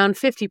 with around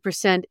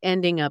 50%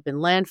 ending up in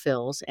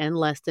landfills and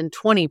less than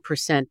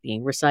 20%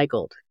 being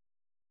recycled.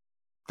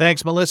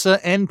 Thanks, Melissa.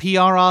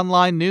 NPR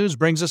Online News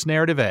brings us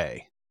narrative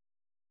A.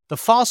 The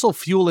fossil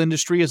fuel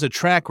industry has a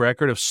track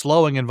record of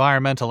slowing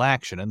environmental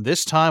action, and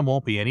this time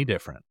won't be any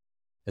different.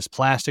 As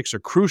plastics are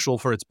crucial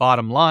for its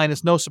bottom line,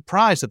 it's no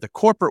surprise that the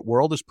corporate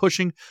world is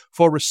pushing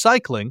for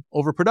recycling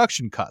over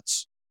production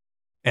cuts,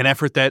 an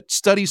effort that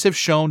studies have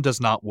shown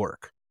does not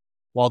work.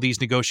 While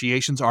these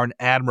negotiations are an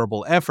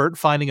admirable effort,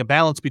 finding a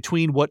balance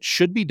between what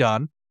should be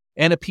done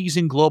and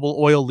appeasing global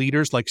oil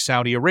leaders like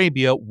Saudi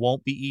Arabia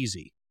won't be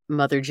easy.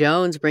 Mother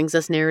Jones brings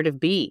us narrative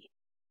B.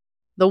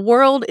 The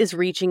world is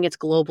reaching its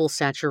global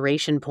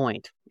saturation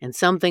point, and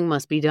something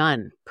must be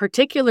done,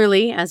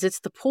 particularly as it's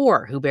the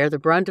poor who bear the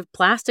brunt of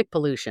plastic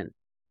pollution.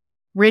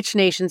 Rich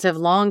nations have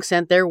long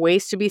sent their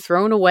waste to be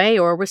thrown away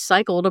or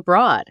recycled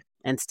abroad,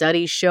 and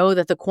studies show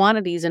that the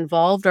quantities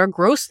involved are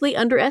grossly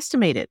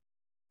underestimated.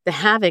 The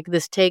havoc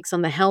this takes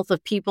on the health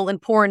of people in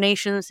poor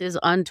nations is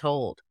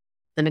untold.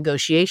 The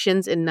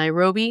negotiations in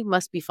Nairobi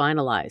must be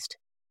finalized.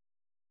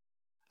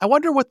 I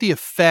wonder what the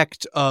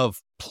effect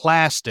of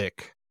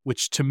plastic,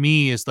 which to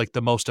me is like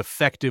the most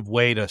effective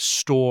way to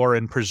store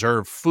and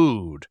preserve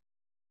food,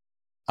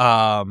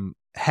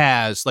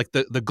 has, like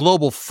the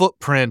global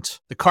footprint,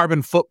 the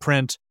carbon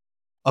footprint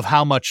of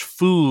how much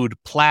food,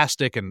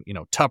 plastic, and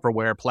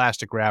Tupperware,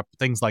 plastic wrap,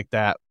 things like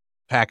that,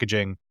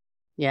 packaging,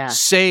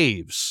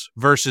 saves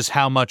versus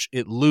how much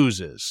it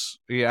loses.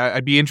 Yeah,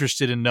 I'd be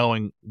interested in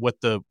knowing what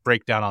the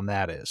breakdown on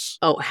that is.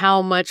 Oh,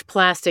 how much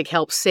plastic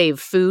helps save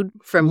food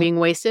from being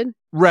wasted?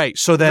 Right.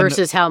 So then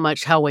versus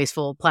how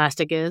wasteful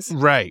plastic is.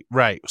 Right.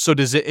 So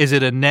is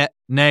it a net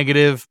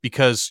negative?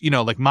 Because,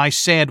 like my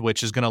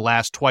sandwich is going to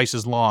last twice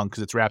as long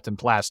because it's wrapped in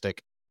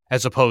plastic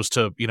as opposed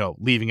to,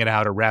 leaving it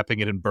out or wrapping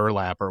it in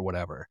burlap or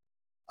whatever.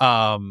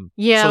 I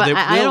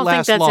don't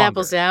think that's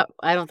apples to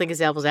I don't think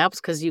it's apples to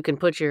apples because you can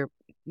put your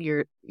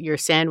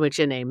sandwich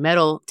in a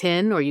metal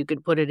tin or you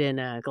could put it in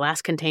a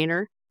glass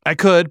container. I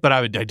could, but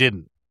I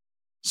didn't.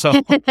 So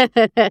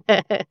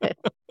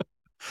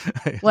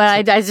well,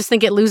 I just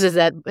think it loses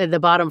that the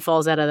bottom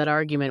falls out of that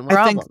argument.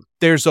 I think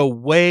there's a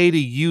way to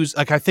use,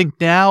 I think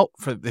now,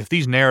 if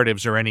these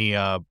narratives are any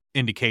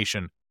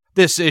indication,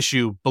 this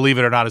issue, believe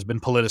it or not, has been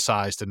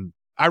politicized. And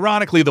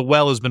ironically, the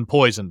well has been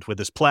poisoned with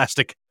this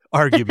plastic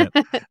argument.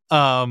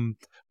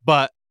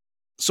 But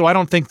so I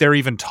don't think they're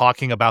even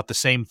talking about the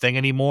same thing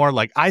anymore.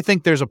 Like, I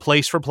think there's a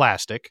place for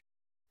plastic,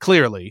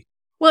 clearly.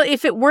 Well,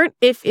 if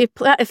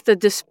the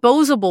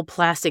disposable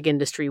plastic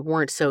industry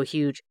weren't so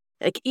huge,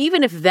 like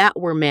even if that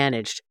were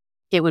managed,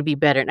 it would be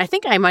better. And I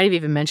think I might have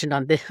even mentioned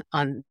on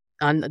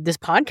this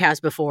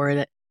podcast before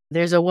that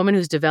there's a woman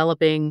who's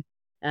developing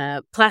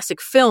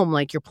plastic film,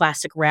 like your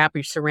plastic wrap,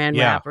 your saran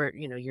wrap, or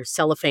your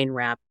cellophane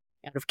wrap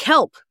out of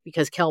kelp,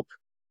 because kelp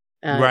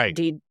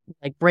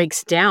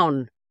breaks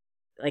down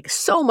like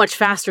so much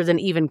faster than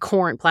even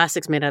corn.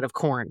 Plastic's made out of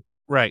corn,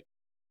 right?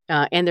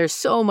 And there's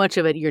so much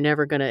of it, you're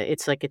never going to,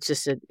 it's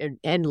just an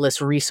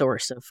endless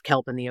resource of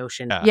kelp in the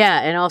ocean.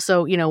 Yeah. And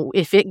also,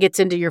 if it gets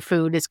into your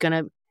food, it's going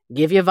to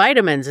give you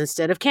vitamins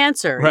instead of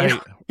cancer. Right.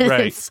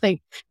 Right. It's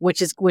like,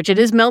 which it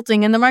is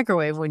melting in the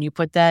microwave when you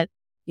put that,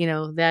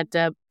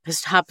 that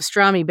hot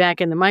pastrami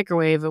back in the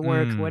microwave at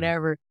work,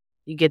 whatever.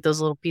 You get those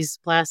little pieces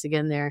of plastic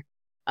in there.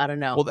 I don't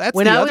know. Well, that's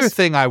the other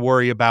thing I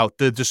worry about.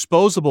 The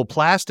disposable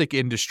plastic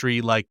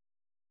industry, like,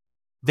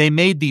 they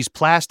made these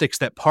plastics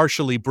that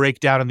partially break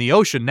down in the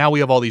ocean. Now we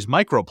have all these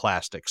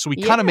microplastics. So we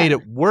kind of made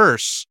it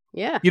worse.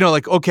 Yeah.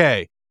 Like,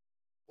 okay,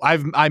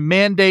 I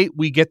mandate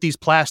we get these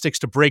plastics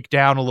to break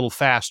down a little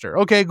faster.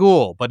 Okay,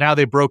 cool. But now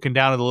they've broken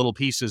down into little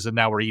pieces and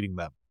now we're eating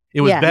them.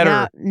 It was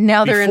better.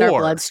 Now they're in our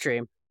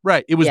bloodstream.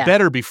 Right. It was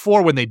better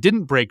before when they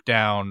didn't break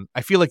down.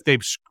 I feel like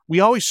we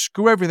always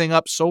screw everything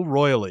up so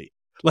royally.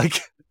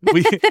 Like,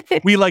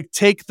 we like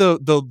take the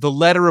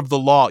letter of the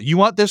law. You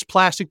want this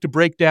plastic to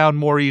break down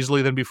more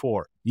easily than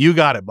before. You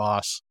got it,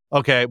 boss.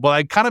 Okay. Well,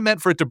 I kind of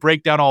meant for it to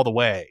break down all the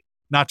way,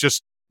 not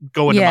just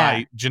go into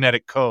my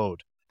genetic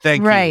code.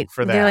 Thank you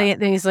for that.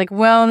 He's like,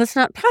 well, it's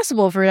not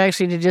possible for it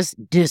actually to just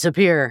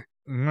disappear.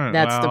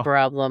 That's the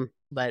problem.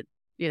 But,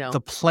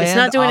 the planned it's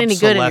not doing any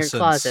good in your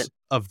closet.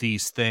 Of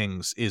these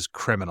things is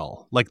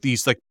criminal. Like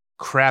these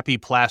crappy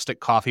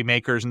plastic coffee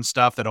makers and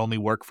stuff that only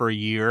work for a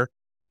year.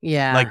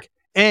 Yeah. Like,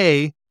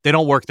 they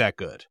don't work that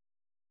good.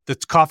 The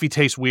coffee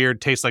tastes weird,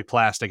 tastes like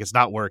plastic. It's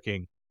not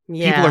working.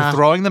 Yeah. People are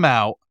throwing them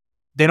out.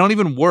 They don't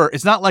even work.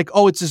 It's not like,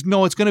 it's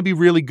going to be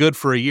really good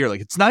for a year.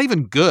 Like, it's not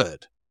even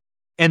good.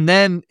 And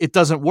then it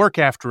doesn't work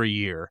after a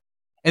year.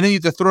 And then you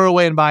have to throw it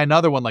away and buy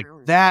another one like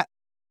that.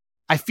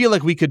 I feel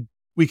like we could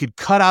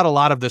cut out a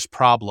lot of this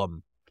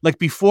problem. Like,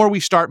 before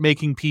we start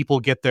making people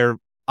get their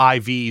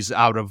IVs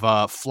out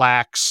of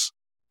flax,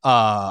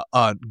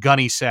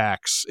 gunny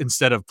sacks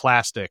instead of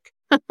plastic,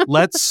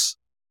 let's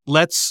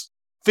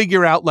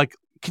figure out, like,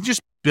 can you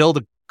just build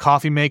a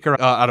coffee maker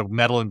out of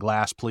metal and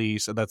glass,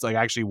 please? And that's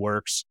actually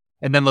works.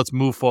 And then let's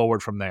move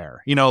forward from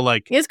there.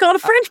 It's called a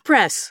French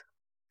press.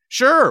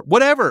 Sure,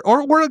 whatever.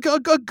 Or we're a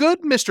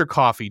good Mr.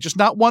 Coffee, just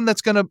not one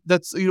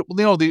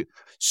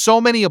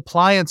so many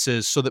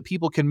appliances so that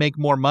people can make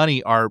more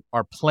money are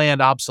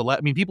planned obsolete.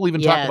 I mean, people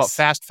even talk about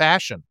fast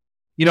fashion.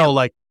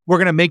 Like, we're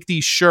going to make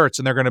these shirts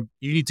and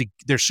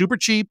they're super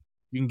cheap.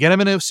 You can get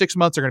them in 6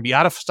 months. They're going to be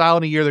out of style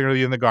in a year. They're going to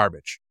be in the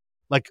garbage.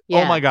 Like,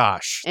 oh my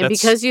gosh. And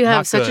because you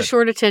have such a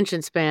short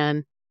attention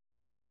span,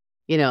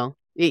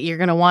 you're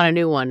going to want a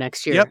new one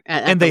next year. Yep.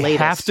 And they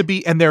have to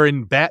be, and they're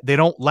in they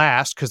don't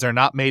last because they're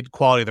not made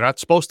quality. They're not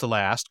supposed to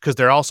last because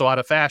they're also out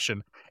of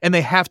fashion. And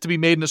they have to be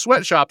made in a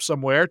sweatshop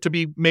somewhere to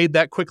be made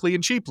that quickly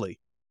and cheaply.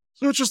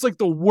 So it's just like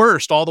the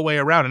worst all the way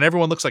around. And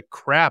everyone looks like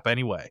crap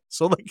anyway.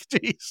 So, like,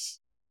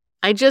 geez.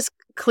 I just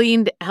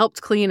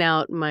helped clean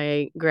out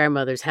my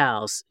grandmother's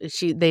house.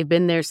 They've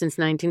been there since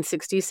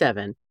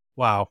 1967.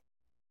 Wow.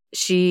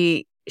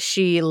 She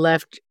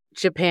left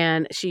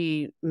Japan.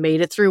 She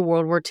made it through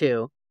World War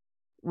II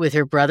with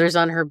her brothers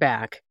on her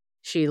back.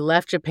 She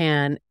left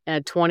Japan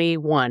at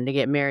 21 to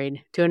get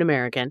married to an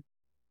American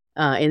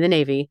in the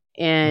Navy.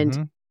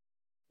 And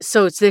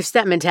so there's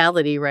that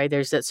mentality, right?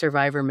 There's that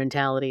survivor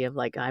mentality of,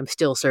 like, I'm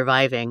still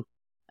surviving.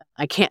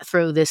 I can't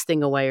throw this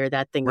thing away or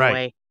that thing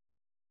away.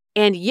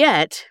 And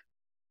yet,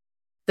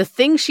 the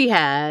thing she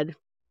had,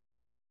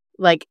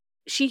 like,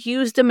 she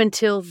used them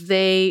until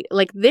they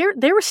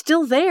were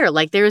still there.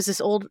 Like, there was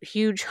this old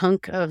huge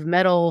hunk of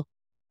metal,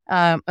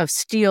 of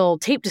steel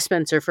tape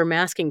dispenser for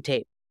masking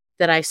tape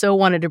that I so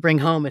wanted to bring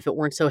home if it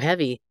weren't so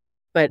heavy.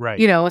 But,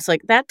 it's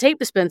like, that tape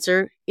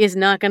dispenser is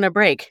not going to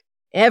break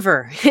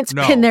ever. It's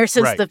been there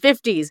since the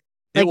 50s.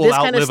 Like, it will this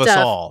outlive kind of us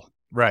stuff. all.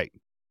 Right.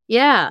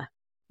 Yeah.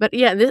 But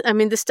yeah,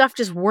 this stuff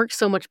just works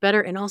so much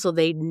better. And also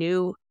they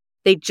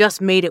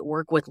just made it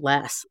work with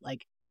less.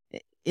 Like,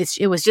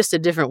 it was just a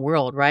different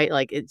world, right?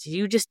 Like,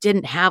 you just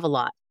didn't have a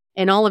lot,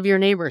 and all of your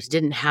neighbors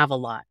didn't have a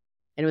lot.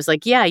 And it was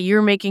like, yeah,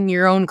 you're making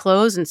your own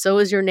clothes, and so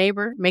is your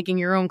neighbor making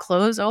your own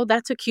clothes. Oh,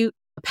 that's a cute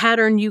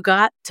pattern you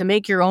got to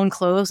make your own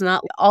clothes.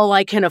 Not all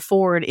I can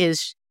afford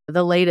is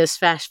the latest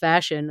fast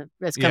fashion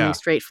that's coming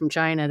straight from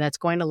China that's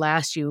going to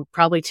last you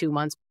probably 2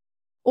 months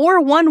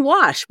or one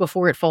wash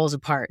before it falls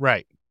apart.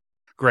 Right.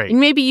 Great. And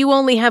maybe you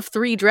only have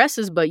 3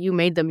 dresses, but you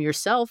made them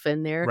yourself,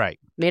 and they're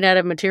made out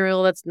of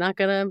material that's not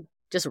going to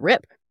just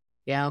rip.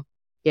 Yeah.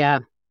 Yeah.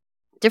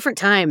 Different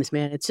times,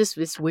 man.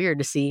 It's weird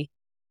to see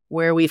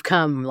where we've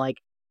come, like,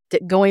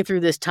 going through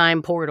this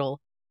time portal,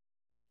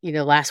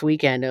 last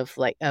weekend of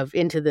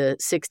into the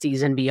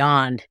 60s and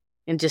beyond,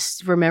 and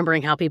just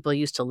remembering how people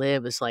used to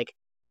live is like,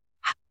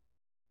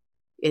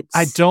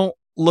 I don't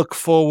look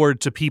forward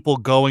to people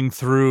going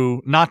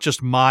through not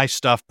just my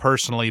stuff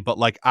personally, but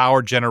like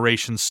our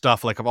generation's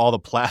stuff, like of all the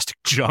plastic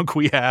junk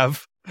we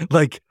have.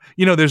 Like,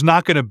 there's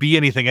not going to be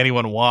anything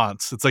anyone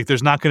wants. It's like,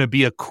 there's not going to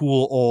be a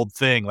cool old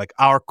thing. Like,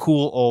 our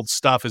cool old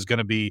stuff is going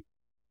to be,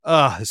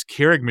 this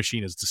Keurig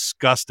machine is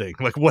disgusting.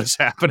 Like, what is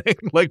happening?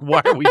 Like,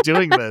 why are we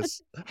doing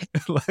this?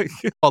 Like,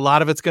 a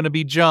lot of it's going to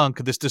be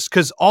junk.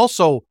 Because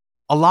also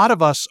a lot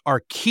of us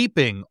are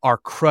keeping our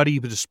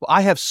cruddy display.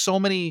 I have so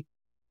many,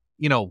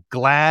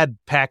 Glad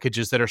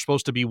packages that are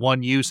supposed to be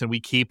one use and we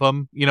keep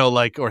them,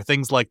 or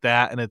things like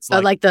that. And it's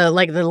like the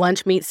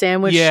lunch meat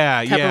sandwich.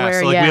 Yeah.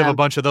 So we have a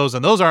bunch of those,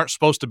 and those aren't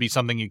supposed to be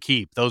something you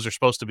keep. Those are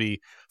supposed to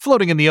be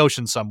floating in the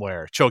ocean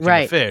somewhere, choking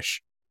the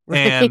fish.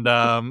 And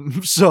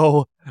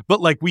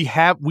but like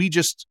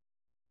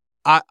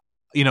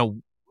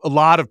a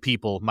lot of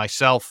people,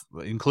 myself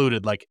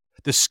included, like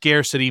the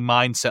scarcity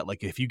mindset,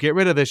 like if you get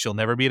rid of this, you'll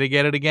never be able to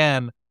get it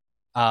again.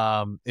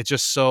 It's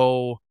just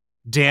so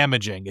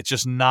damaging. It's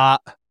just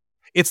not,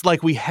 it's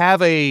like we have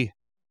the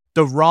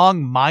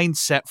wrong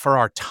mindset for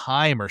our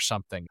time or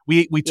something.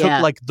 We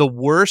took like the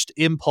worst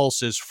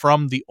impulses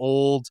from the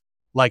old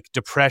like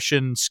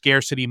depression,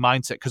 scarcity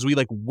mindset, because we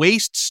like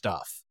waste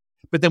stuff,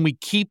 but then we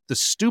keep the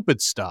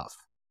stupid stuff.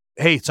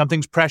 Hey,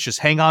 something's precious.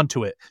 Hang on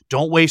to it.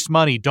 Don't waste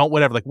money. Don't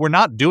whatever. Like, we're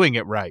not doing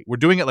it right. We're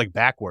doing it like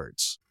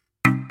backwards.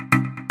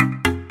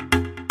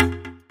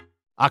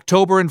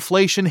 October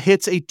inflation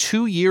hits a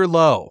 2-year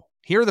low.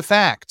 Here are the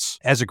facts,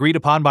 as agreed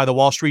upon by the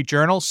Wall Street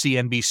Journal,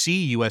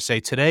 CNBC,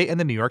 USA Today, and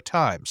the New York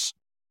Times.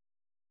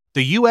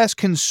 The U.S.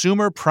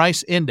 Consumer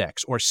Price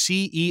Index, or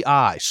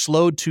CEI,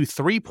 slowed to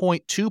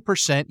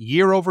 3.2%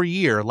 year over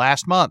year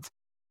last month,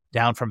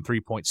 down from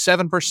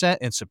 3.7%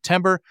 in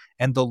September,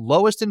 and the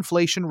lowest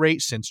inflation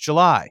rate since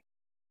July.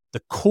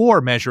 The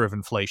core measure of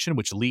inflation,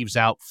 which leaves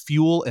out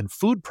fuel and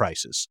food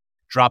prices,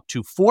 dropped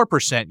to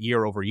 4%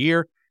 year over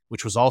year,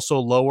 which was also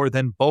lower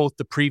than both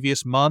the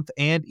previous month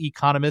and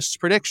economists'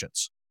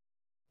 predictions.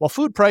 While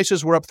food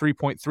prices were up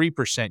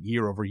 3.3%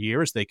 year over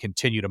year as they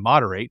continue to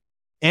moderate,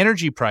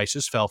 energy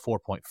prices fell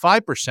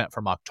 4.5%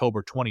 from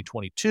October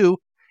 2022,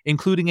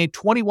 including a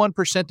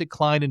 21%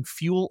 decline in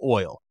fuel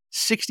oil,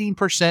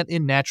 16%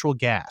 in natural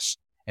gas,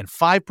 and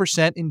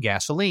 5% in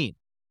gasoline.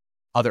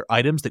 Other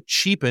items that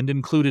cheapened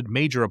included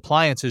major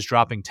appliances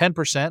dropping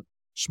 10%,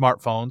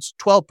 smartphones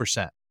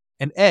 12%,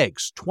 and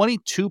eggs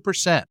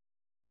 22%,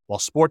 while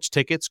sports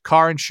tickets,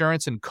 car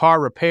insurance, and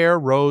car repair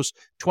rose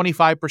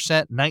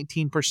 25%,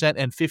 19%,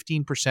 and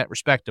 15%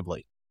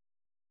 respectively.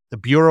 The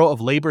Bureau of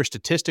Labor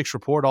Statistics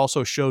report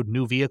also showed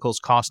new vehicles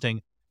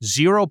costing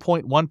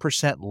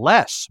 0.1%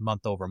 less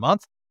month over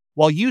month,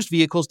 while used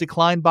vehicles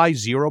declined by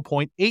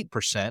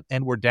 0.8%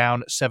 and were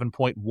down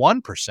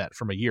 7.1%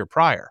 from a year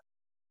prior.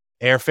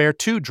 Airfare,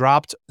 too,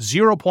 dropped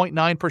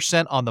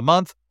 0.9% on the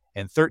month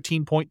and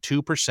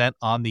 13.2%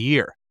 on the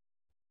year.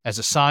 As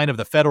a sign of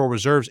the Federal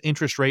Reserve's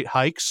interest rate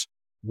hikes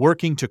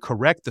working to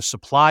correct the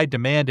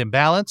supply-demand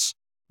imbalance,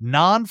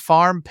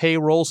 non-farm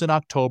payrolls in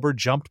October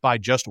jumped by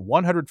just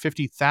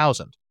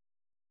 150,000,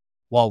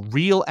 while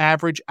real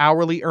average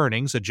hourly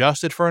earnings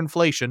adjusted for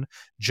inflation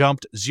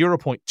jumped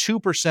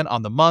 0.2%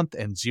 on the month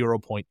and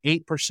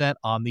 0.8%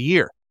 on the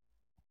year.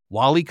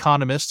 While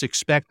economists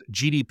expect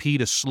GDP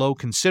to slow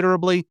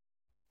considerably,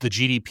 the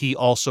GDP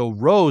also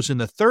rose in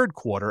the third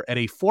quarter at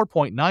a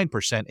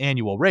 4.9%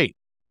 annual rate.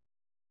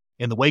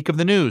 In the wake of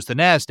the news, the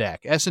NASDAQ,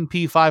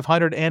 S&P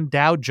 500, and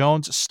Dow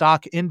Jones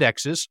stock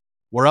indexes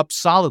were up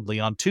solidly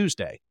on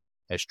Tuesday.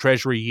 As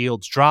Treasury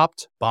yields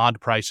dropped, bond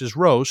prices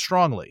rose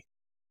strongly.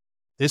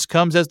 This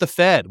comes as the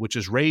Fed, which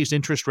has raised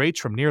interest rates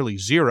from nearly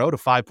 0 to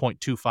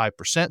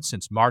 5.25%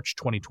 since March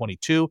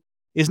 2022,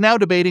 is now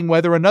debating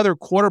whether another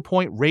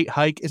quarter-point rate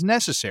hike is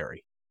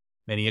necessary.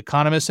 Many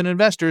economists and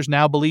investors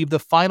now believe the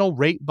final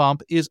rate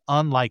bump is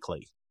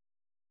unlikely.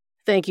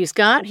 Thank you,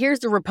 Scott. Here's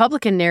the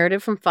Republican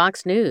narrative from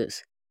Fox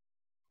News.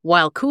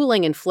 While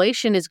cooling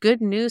inflation is good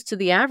news to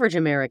the average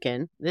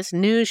American, this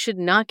news should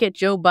not get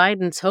Joe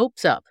Biden's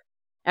hopes up.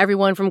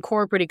 Everyone from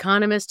corporate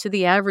economists to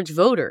the average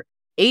voter,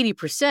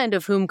 80%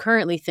 of whom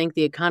currently think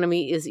the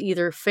economy is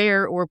either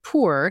fair or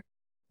poor,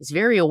 is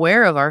very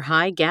aware of our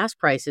high gas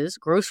prices,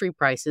 grocery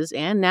prices,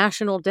 and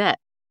national debt.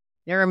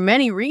 There are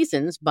many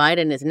reasons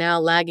Biden is now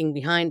lagging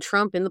behind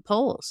Trump in the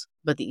polls,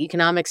 but the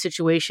economic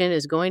situation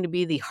is going to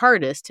be the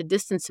hardest to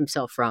distance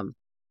himself from.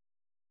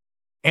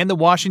 And the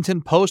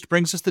Washington Post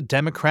brings us the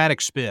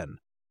Democratic spin.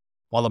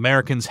 While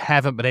Americans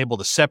haven't been able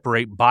to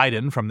separate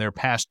Biden from their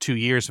past 2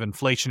 years of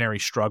inflationary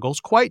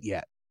struggles quite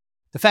yet,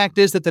 the fact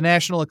is that the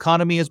national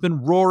economy has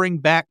been roaring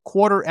back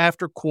quarter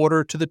after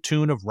quarter to the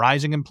tune of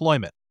rising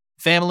employment,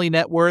 family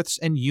net worths,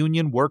 and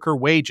union worker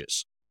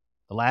wages,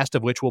 the last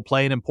of which will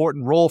play an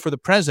important role for the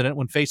president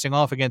when facing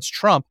off against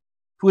Trump,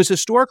 who has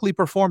historically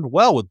performed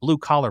well with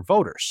blue-collar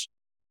voters.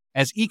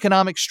 As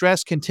economic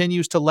stress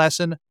continues to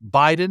lessen,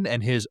 Biden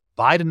and his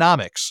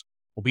Bidenomics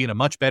will be in a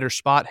much better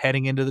spot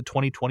heading into the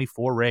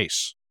 2024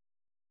 race.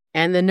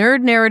 And the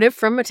nerd narrative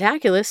from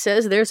Metaculus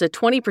says there's a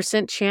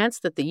 20% chance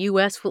that the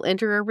U.S. will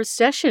enter a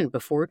recession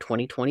before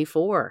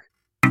 2024.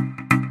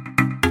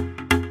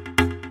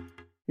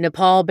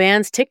 Nepal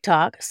bans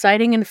TikTok,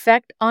 citing an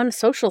effect on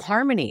social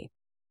harmony.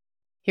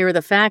 Here are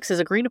the facts as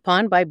agreed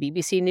upon by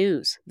BBC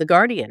News, The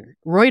Guardian,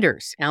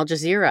 Reuters, Al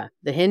Jazeera,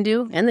 The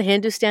Hindu, and the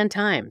Hindustan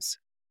Times.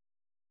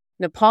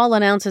 Nepal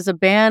announces a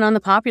ban on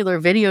the popular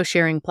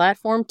video-sharing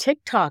platform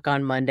TikTok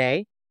on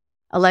Monday,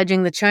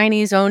 alleging the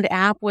Chinese-owned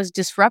app was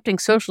disrupting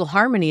social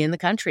harmony in the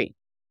country.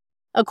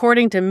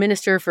 According to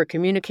Minister for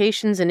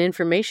Communications and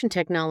Information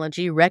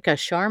Technology Rekha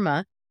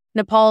Sharma,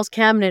 Nepal's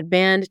cabinet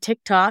banned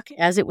TikTok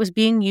as it was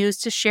being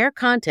used to share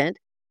content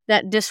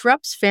that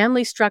disrupts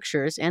family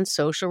structures and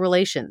social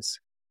relations.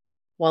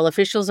 While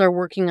officials are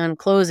working on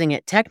closing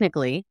it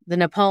technically, the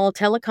Nepal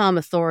Telecom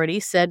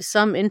Authority said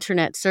some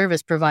internet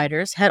service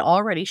providers had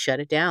already shut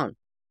it down.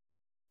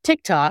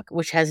 TikTok,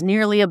 which has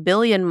nearly 1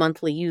 billion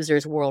monthly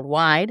users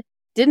worldwide,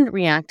 didn't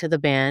react to the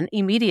ban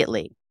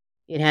immediately.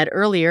 It had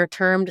earlier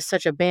termed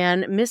such a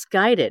ban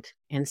misguided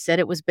and said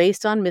it was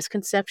based on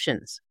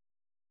misconceptions.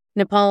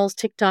 Nepal's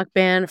TikTok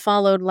ban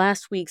followed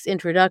last week's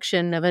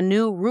introduction of a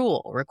new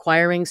rule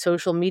requiring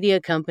social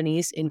media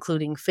companies,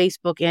 including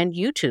Facebook and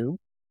YouTube,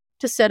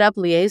 to set up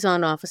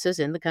liaison offices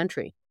in the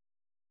country.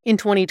 In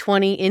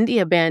 2020,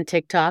 India banned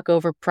TikTok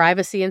over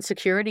privacy and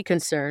security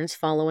concerns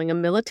following a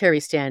military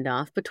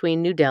standoff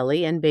between New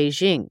Delhi and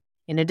Beijing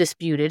in a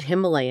disputed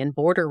Himalayan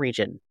border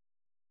region.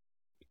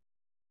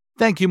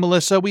 Thank you,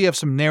 Melissa. We have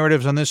some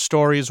narratives on this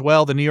story as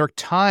well. The New York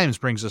Times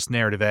brings us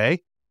narrative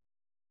A.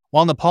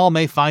 While Nepal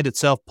may find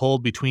itself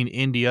pulled between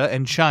India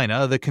and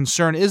China, the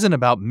concern isn't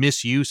about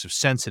misuse of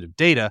sensitive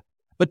data,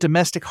 but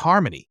domestic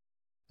harmony,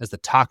 as the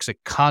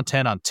toxic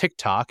content on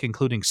TikTok,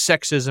 including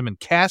sexism and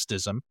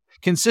casteism,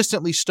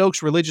 consistently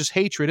stokes religious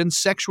hatred and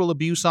sexual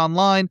abuse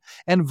online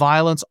and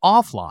violence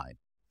offline.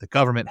 The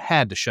government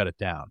had to shut it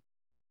down.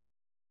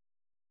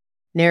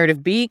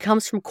 Narrative B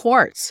comes from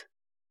Quartz.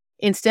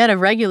 Instead of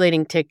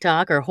regulating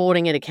TikTok or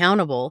holding it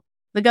accountable,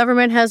 the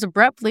government has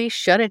abruptly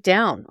shut it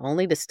down,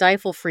 only to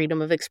stifle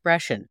freedom of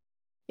expression.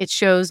 It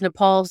shows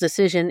Nepal's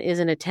decision is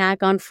an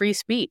attack on free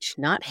speech,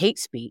 not hate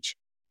speech,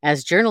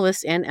 as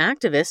journalists and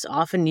activists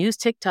often use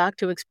TikTok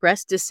to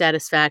express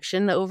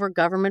dissatisfaction over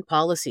government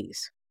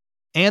policies.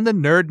 And the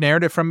nerd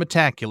narrative from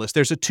Metaculus.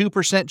 There's a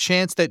 2%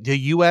 chance that the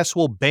U.S.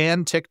 will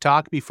ban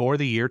TikTok before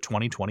the year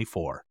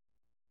 2024.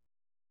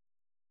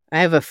 I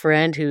have a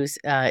friend who's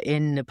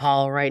in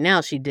Nepal right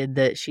now. She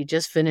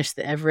just finished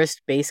the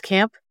Everest base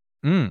camp,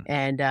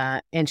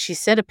 and she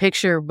sent a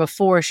picture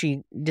before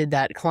she did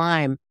that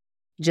climb,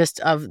 just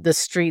of the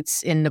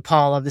streets in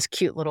Nepal, of this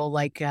cute little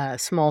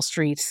small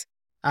streets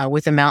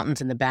with the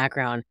mountains in the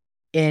background,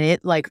 and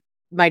it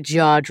my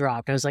jaw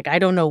dropped. I was like, I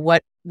don't know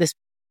what this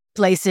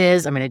place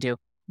is. I'm gonna do,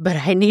 but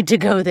I need to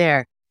go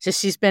there. So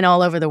she's been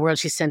all over the world.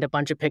 She sent a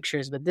bunch of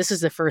pictures, but this is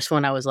the first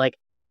one I was like,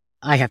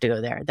 I have to go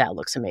there. That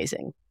looks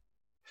amazing.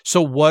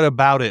 So what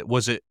about it?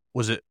 Was it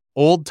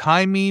old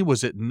timey?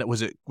 Was it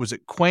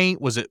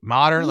quaint? Was it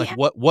modern? Yeah.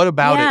 What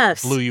about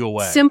it blew you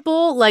away?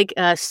 Simple,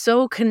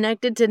 so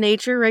connected to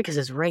nature, right? Because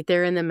it's right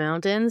there in the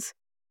mountains,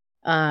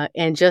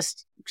 and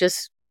just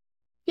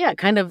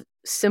kind of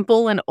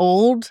simple and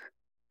old,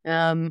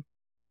 and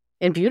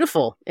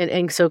beautiful,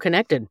 and so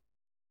connected.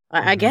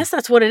 I guess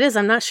that's what it is.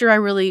 I'm not sure I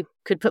really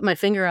could put my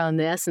finger on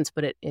the essence,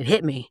 but it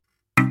hit me.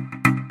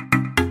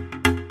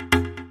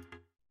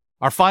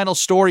 Our final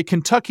story,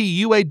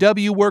 Kentucky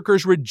UAW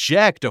workers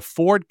reject a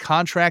Ford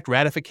contract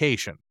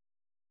ratification.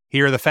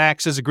 Here are the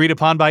facts as agreed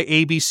upon by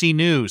ABC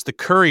News, The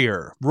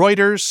Courier,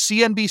 Reuters,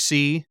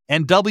 CNBC,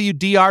 and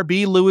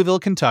WDRB Louisville,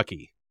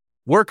 Kentucky.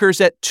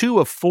 Workers at 2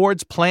 of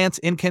Ford's plants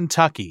in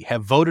Kentucky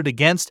have voted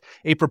against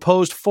a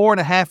proposed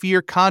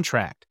 4.5-year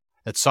contract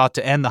that sought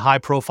to end the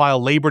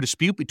high-profile labor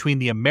dispute between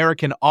the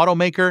American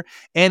automaker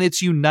and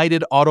its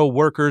United Auto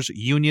Workers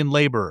union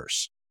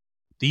laborers.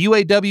 The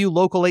UAW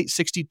Local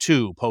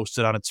 862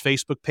 posted on its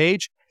Facebook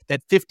page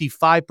that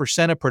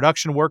 55% of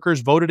production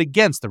workers voted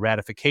against the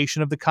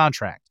ratification of the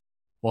contract,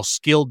 while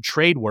skilled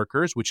trade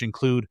workers, which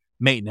include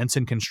maintenance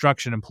and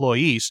construction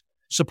employees,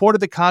 supported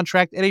the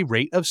contract at a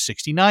rate of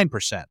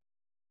 69%.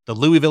 The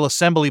Louisville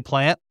Assembly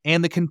Plant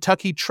and the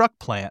Kentucky Truck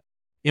Plant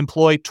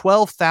employ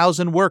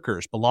 12,000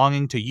 workers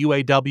belonging to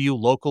UAW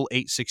Local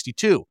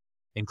 862,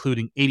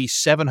 including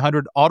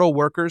 8,700 auto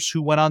workers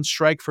who went on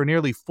strike for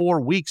nearly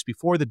 4 weeks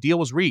before the deal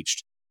was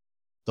reached.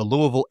 The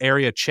Louisville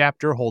area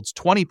chapter holds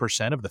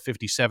 20% of the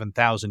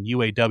 57,000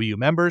 UAW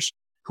members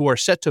who are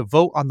set to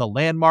vote on the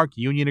landmark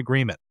union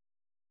agreement.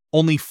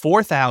 Only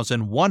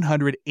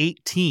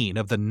 4,118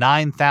 of the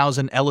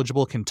 9,000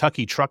 eligible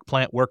Kentucky truck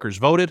plant workers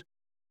voted,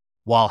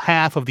 while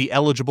half of the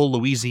eligible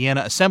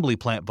Louisiana Assembly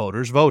Plant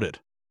voters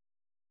voted.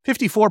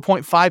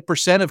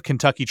 54.5% of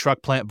Kentucky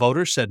truck plant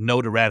voters said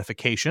no to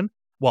ratification,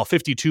 while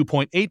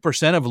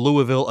 52.8% of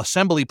Louisville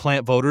Assembly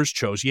Plant voters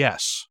chose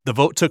yes. The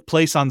vote took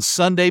place on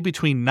Sunday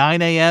between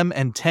 9 a.m.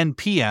 and 10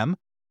 p.m.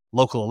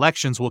 Local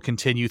elections will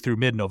continue through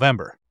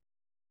mid-November.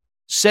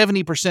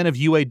 70% of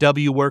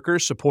UAW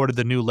workers supported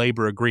the new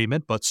labor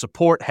agreement, but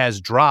support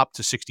has dropped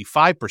to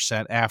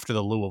 65% after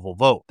the Louisville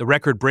vote. The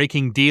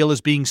record-breaking deal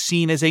is being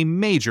seen as a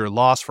major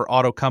loss for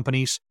auto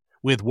companies,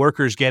 with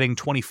workers getting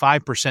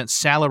 25%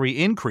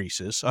 salary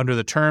increases under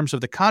the terms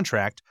of the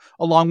contract,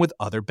 along with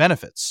other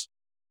benefits.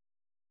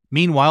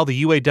 Meanwhile,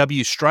 the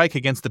UAW strike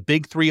against the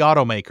big three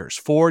automakers,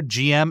 Ford,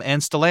 GM,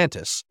 and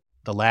Stellantis,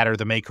 the latter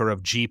the maker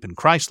of Jeep and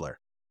Chrysler,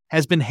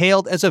 has been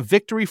hailed as a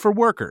victory for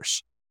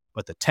workers,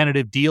 but the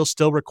tentative deal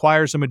still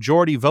requires a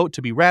majority vote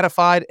to be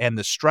ratified and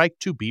the strike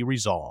to be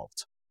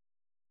resolved.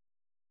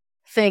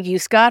 Thank you,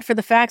 Scott, for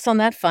the facts on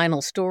that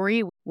final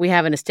story. We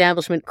have an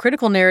establishment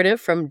critical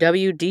narrative from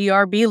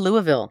WDRB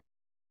Louisville.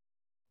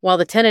 While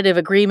the tentative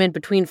agreement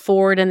between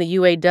Ford and the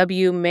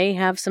UAW may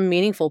have some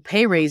meaningful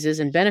pay raises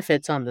and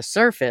benefits on the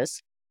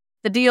surface,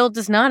 The deal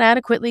does not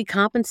adequately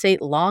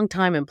compensate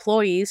longtime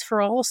employees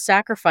for all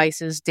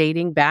sacrifices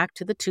dating back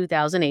to the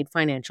 2008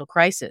 financial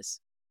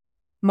crisis.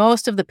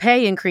 Most of the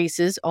pay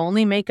increases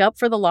only make up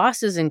for the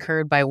losses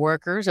incurred by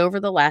workers over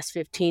the last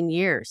 15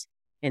 years,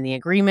 and the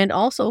agreement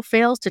also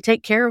fails to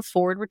take care of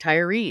Ford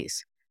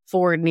retirees.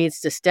 Ford needs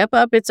to step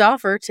up its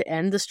offer to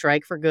end the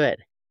strike for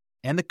good.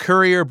 And the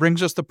Courier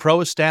brings us the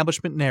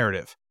pro-establishment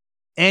narrative.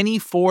 Any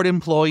Ford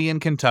employee in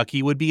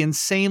Kentucky would be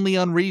insanely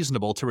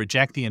unreasonable to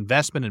reject the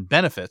investment and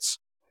benefits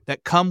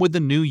that come with the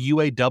new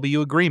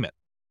UAW agreement.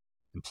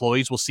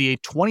 Employees will see a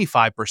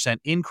 25%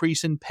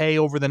 increase in pay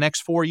over the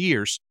next 4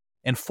 years,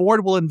 and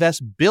Ford will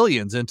invest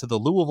billions into the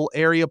Louisville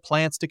area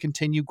plants to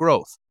continue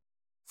growth.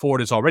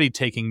 Ford is already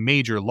taking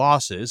major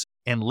losses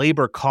and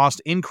labor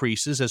cost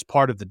increases as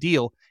part of the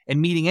deal,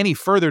 and meeting any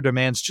further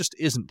demands just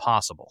isn't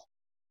possible.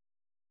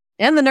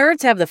 And the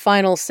nerds have the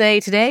final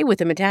say today, with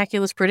the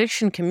Metaculus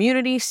prediction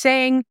community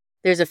saying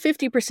there's a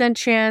 50%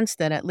 chance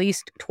that at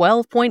least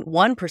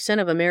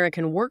 12.1% of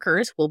American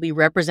workers will be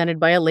represented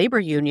by a labor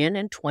union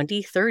in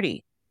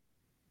 2030.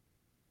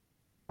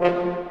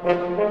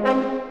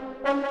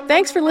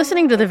 Thanks for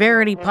listening to the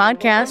Verity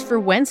Podcast for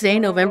Wednesday,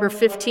 November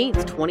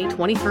 15th,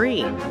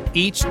 2023.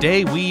 Each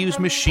day, we use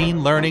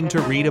machine learning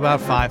to read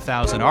about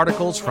 5,000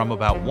 articles from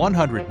about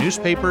 100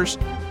 newspapers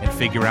and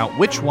figure out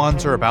which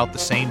ones are about the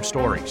same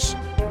stories.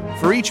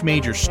 For each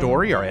major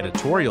story, our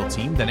editorial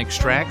team then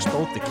extracts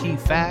both the key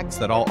facts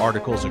that all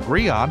articles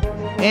agree on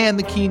and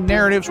the key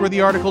narratives where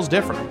the articles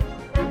differ.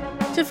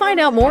 To find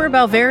out more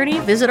about Verity,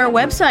 visit our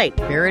website,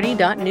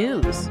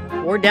 verity.news,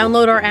 or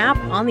download our app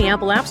on the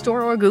Apple App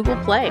Store or Google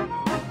Play.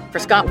 For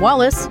Scott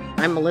Wallace,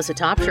 I'm Melissa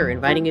Topshire,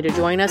 inviting you to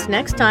join us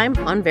next time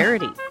on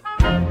Verity.